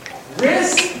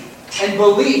 risk, and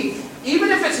belief.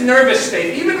 Even if it's nervous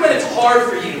faith, even when it's hard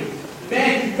for you.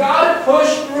 Man, you've got to push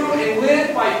through and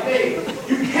live by faith.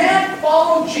 You can't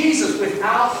follow Jesus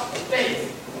without faith.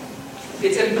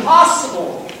 It's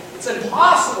impossible. It's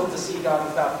impossible to see God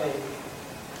without faith.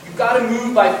 You've got to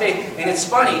move by faith. And it's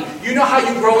funny. You know how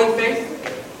you grow in faith?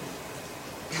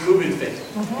 You move in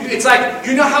faith. It's like,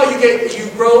 you know how you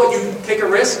grow, you take a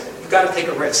risk? You've got to take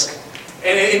a risk.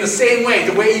 And in the same way,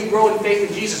 the way you grow in faith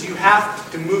in Jesus, you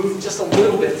have to move just a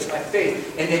little bit by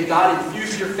faith. And then God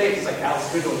infuses your faith. It's like,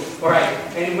 Alex, good one. All right.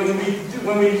 And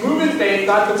when we move in faith,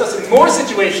 God puts us in more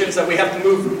situations that we have to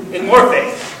move in more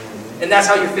faith. And that's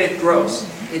how your faith grows.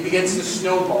 It begins to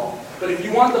snowball. But if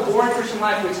you want the boring Christian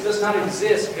life, which does not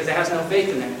exist because it has no faith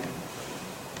in it,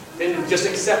 then just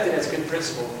accept it as good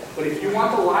principle. But if you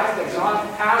want the life that God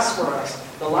has for us,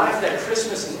 the life that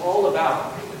Christmas is all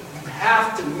about, you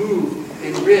have to move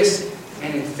in risk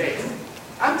and in faith.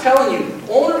 I'm telling you,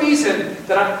 the only reason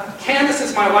that Candace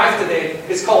is my wife today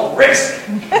is called risk.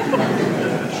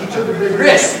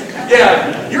 Risk.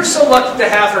 Yeah, you're so lucky to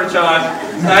have her, John.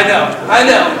 I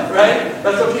know, right?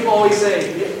 That's what people always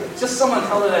say. Just someone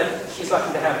tell her that she's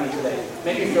lucky to have me today.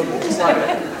 Make me feel just like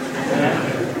that.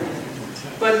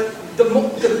 But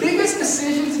the biggest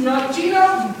decisions in your life,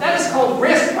 Gino, that is called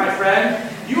risk, my friend.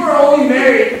 You are only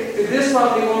married to this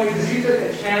lovely woman because you took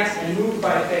a chance and moved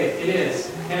by faith. It is.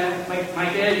 And my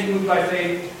dad, you moved by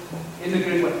faith in the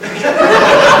good way.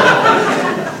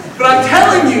 But I'm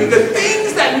telling you, the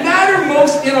things that matter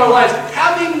most in our lives,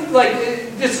 having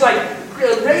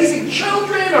raising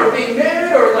children or being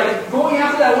married or going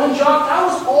after that one job, that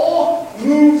was all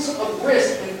moves of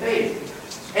risk and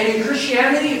faith. And in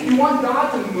Christianity, if you want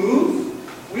God to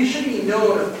move, we should be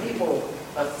known as people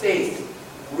of faith,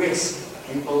 risk,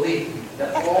 and belief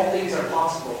that all things are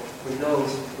possible for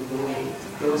those who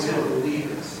believe, those who are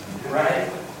believers, right?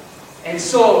 And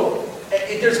so,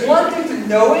 there's one thing to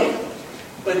know it,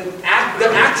 but the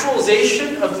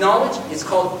actualization of knowledge is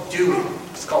called doing.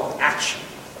 It's called action.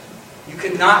 You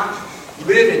cannot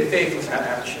live in faith without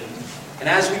action. And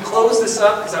as we close this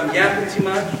up, because I'm yapping too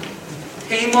much,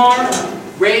 Tamar,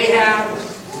 Rahab,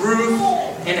 Ruth,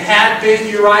 and had been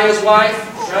Uriah's wife,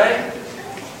 right?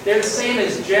 They're the same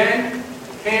as Jen,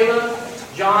 Caleb,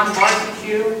 John, Mark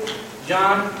Q,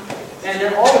 John, and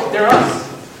they're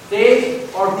us. They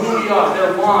are who we are.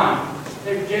 They're Juan,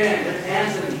 they're Jen, they're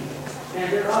Anthony,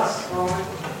 and they're us, Colin.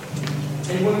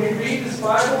 And when we read this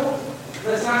Bible,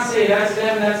 let's not say that's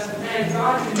them, that's man.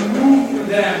 God can move through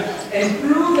them. And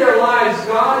through their lives,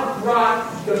 God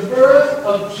brought the birth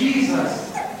of Jesus.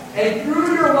 And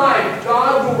through your life,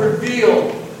 God will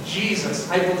reveal Jesus.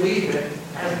 I believe it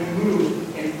as we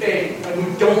move in faith. And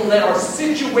we don't let our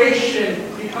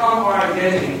situation become our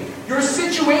identity. Your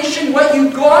situation, what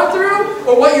you've gone through,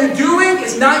 or what you're doing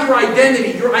is not your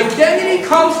identity. Your identity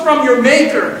comes from your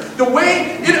Maker. The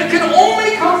way, it can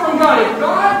only come from God. If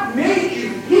God made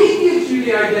you, He gives you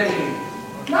the identity.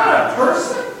 Not a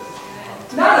person,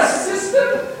 not a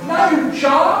system, not your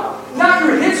job, not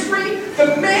your history.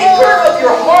 The Maker of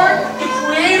your heart, the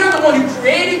Creator, the one who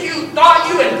created you, thought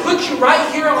you, and put you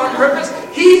right here on purpose,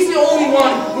 He's the only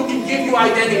one who can give you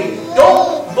identity.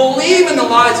 Don't believe in the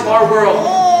lies of our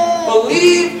world.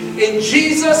 Believe in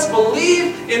Jesus.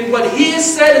 Believe in what He has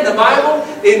said in the Bible,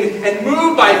 and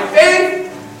move by faith,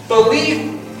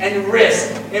 belief, and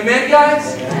risk. Amen,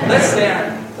 guys? Let's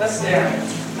stand. Let's stand.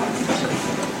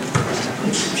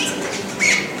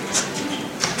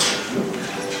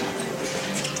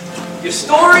 Your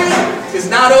story is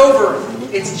not over.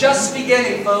 It's just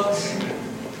beginning, folks.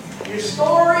 Your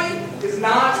story is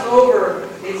not over.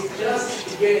 It's just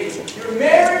beginning. Your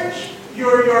marriage,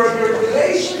 your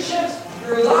relationships,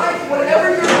 your life, whatever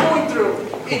you're going through,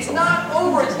 it's not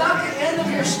over. It's not the end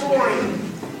of your story.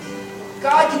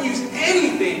 God can use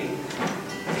anything.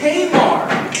 Tamar,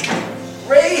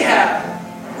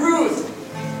 Rahab, Ruth,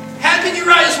 had been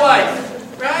Uriah's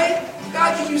wife, right?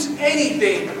 God can use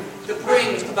anything to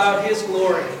bring about His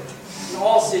glory in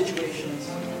all situations.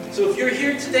 So if you're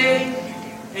here today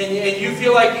and you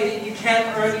feel like you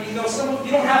can't earn, you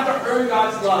don't have to earn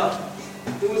God's love.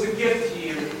 It was a gift to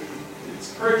you.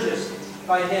 It's purchased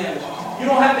by Him. You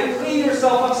don't have to clean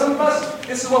yourself up. Some of us,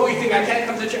 this is what we think, I can't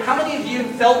come to church. How many of you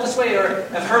felt this way or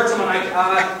have heard someone,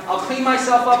 I'll clean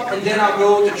myself up and then I'll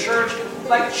go to church?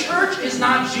 Like, church is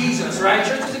not Jesus, right?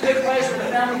 Church is a good place where the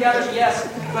family gathers, yes.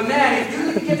 But man, if you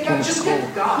need to get God, just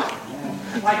get God.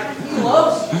 Like, He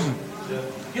loves you.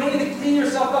 You don't need to clean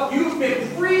yourself up. You've been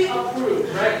pre-approved,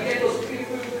 right? You get those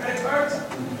pre-approved credit cards,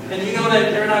 and you know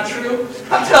that they're not true.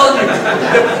 I'm telling you,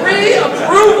 the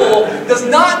pre-approval does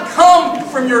not come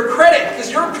from your credit, because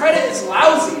your credit is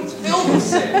lousy. It's filled with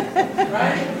sin,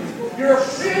 right? Your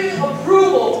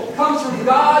pre-approval comes from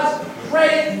God's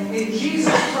credit in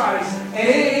Jesus Christ, and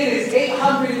it is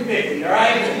 850, all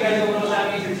right? If you guys don't know what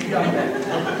that means, you're too young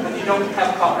then. You don't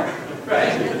have a car.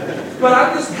 Right? But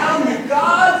I'm just telling you,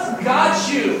 God's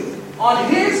got you on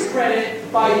His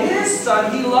credit by His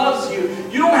Son. He loves you.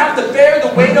 You don't have to bear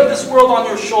the weight of this world on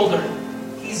your shoulder.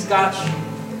 He's got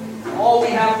you. All we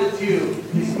have to do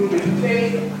is move in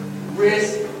faith,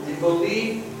 risk, and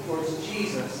belief towards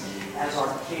Jesus as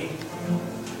our King.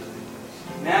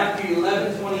 Matthew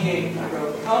 11:28, I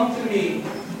wrote, "Come to me,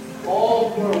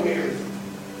 all who are weary,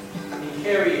 and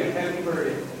carry a heavy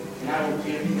burden, and I will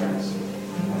give you rest."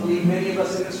 I believe many of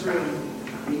us in this room,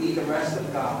 We need the rest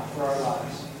of God for our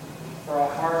lives, for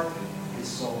our heart and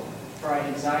soul, for our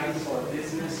anxieties, for our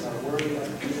business, our worry, our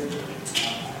fear, our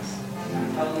past. And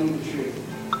I'm telling you the truth.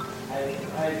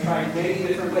 I've tried many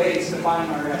different ways to find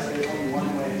my rest. There's only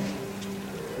one way.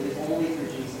 It is only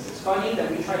through Jesus. It's funny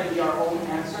that we try to be our own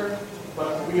answer,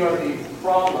 but we are the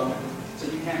problem,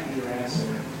 so you can't be your answer.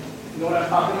 You know what I'm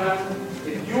talking about?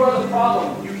 If you are the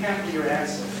problem, you can't be your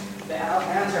answer. The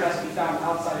answer has to be found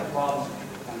outside the problem.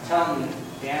 I'm telling you,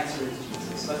 the answer is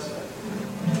Jesus. Let's pray.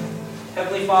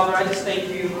 Heavenly Father, I just thank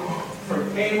you for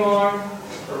Tamar,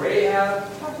 for Rahab,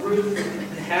 Ruth,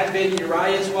 and had been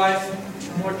Uriah's wife.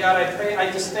 Lord God, I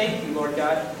just thank you, Lord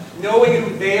God, knowing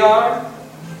who they are,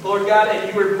 Lord God, and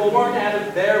you were born out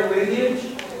of their lineage,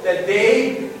 that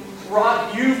they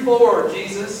brought you forward,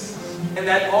 Jesus, and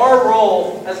that our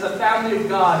role as the family of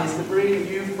God is to bring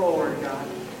you forward, God.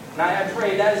 And I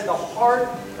pray that is the heart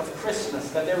of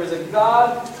Christmas, that there is a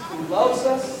God who loves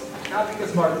us, not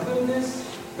because of our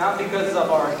goodness, not because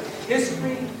of our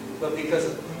history, but because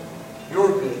of your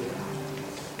good,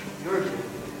 God. Your good.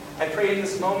 I pray in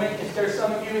this moment, if there's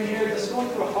some of you in here that's going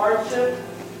through a hardship,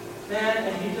 man,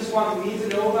 and you just want me to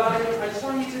know about it, I just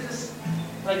want you to just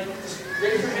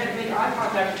raise your hand and make eye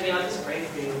contact with me. I'll just pray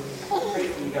for you. Pray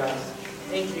for you guys.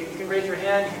 Thank you. You can raise your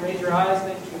hand, you can raise your eyes.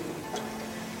 Thank you.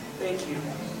 Thank you.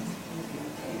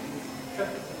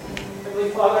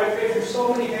 Heavenly Father, I pray for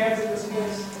so many hands in this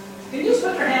place. Can you just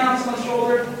put your hand on someone's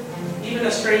shoulder? Even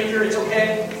a stranger, it's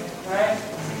okay. Alright?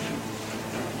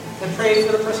 And pray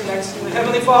for the person next to you.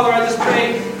 Heavenly Father, I just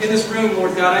pray in this room,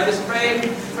 Lord God. I just pray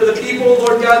for the people,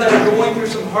 Lord God, that are going through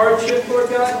some hardship, Lord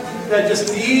God, that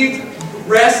just need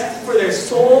rest for their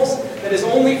souls that is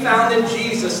only found in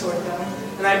Jesus, Lord God.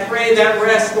 And I pray that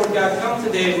rest, Lord God, come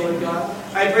today, Lord God.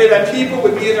 I pray that people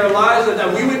would be in their lives and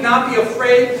that we would not be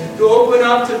afraid to open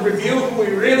up to reveal who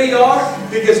we really are,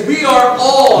 because we are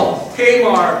all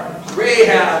Tamar,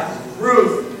 Rahab,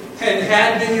 Ruth, and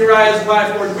had been Uriah's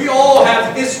wife, Lord. We all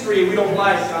have history we don't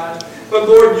like, God. But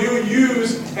Lord, you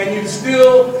use and you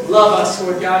still love us,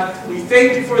 Lord God. We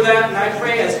thank you for that, and I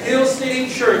pray as Hill City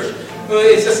Church,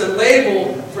 it's just a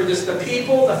label for just the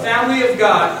people, the family of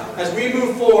God. As we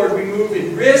move forward, we move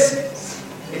in risk,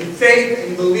 in faith,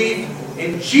 in belief,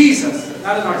 in Jesus,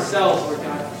 not in ourselves, Lord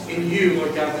God, in you,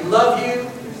 Lord God. We love you.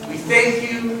 We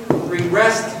thank you. Bring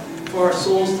rest for our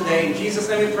souls today. In Jesus'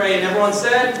 name we pray. And everyone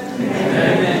said,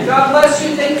 Amen. God bless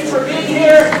you. Thank you for being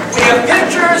here. We have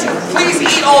pictures. Please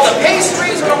eat all the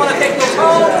pastries. We don't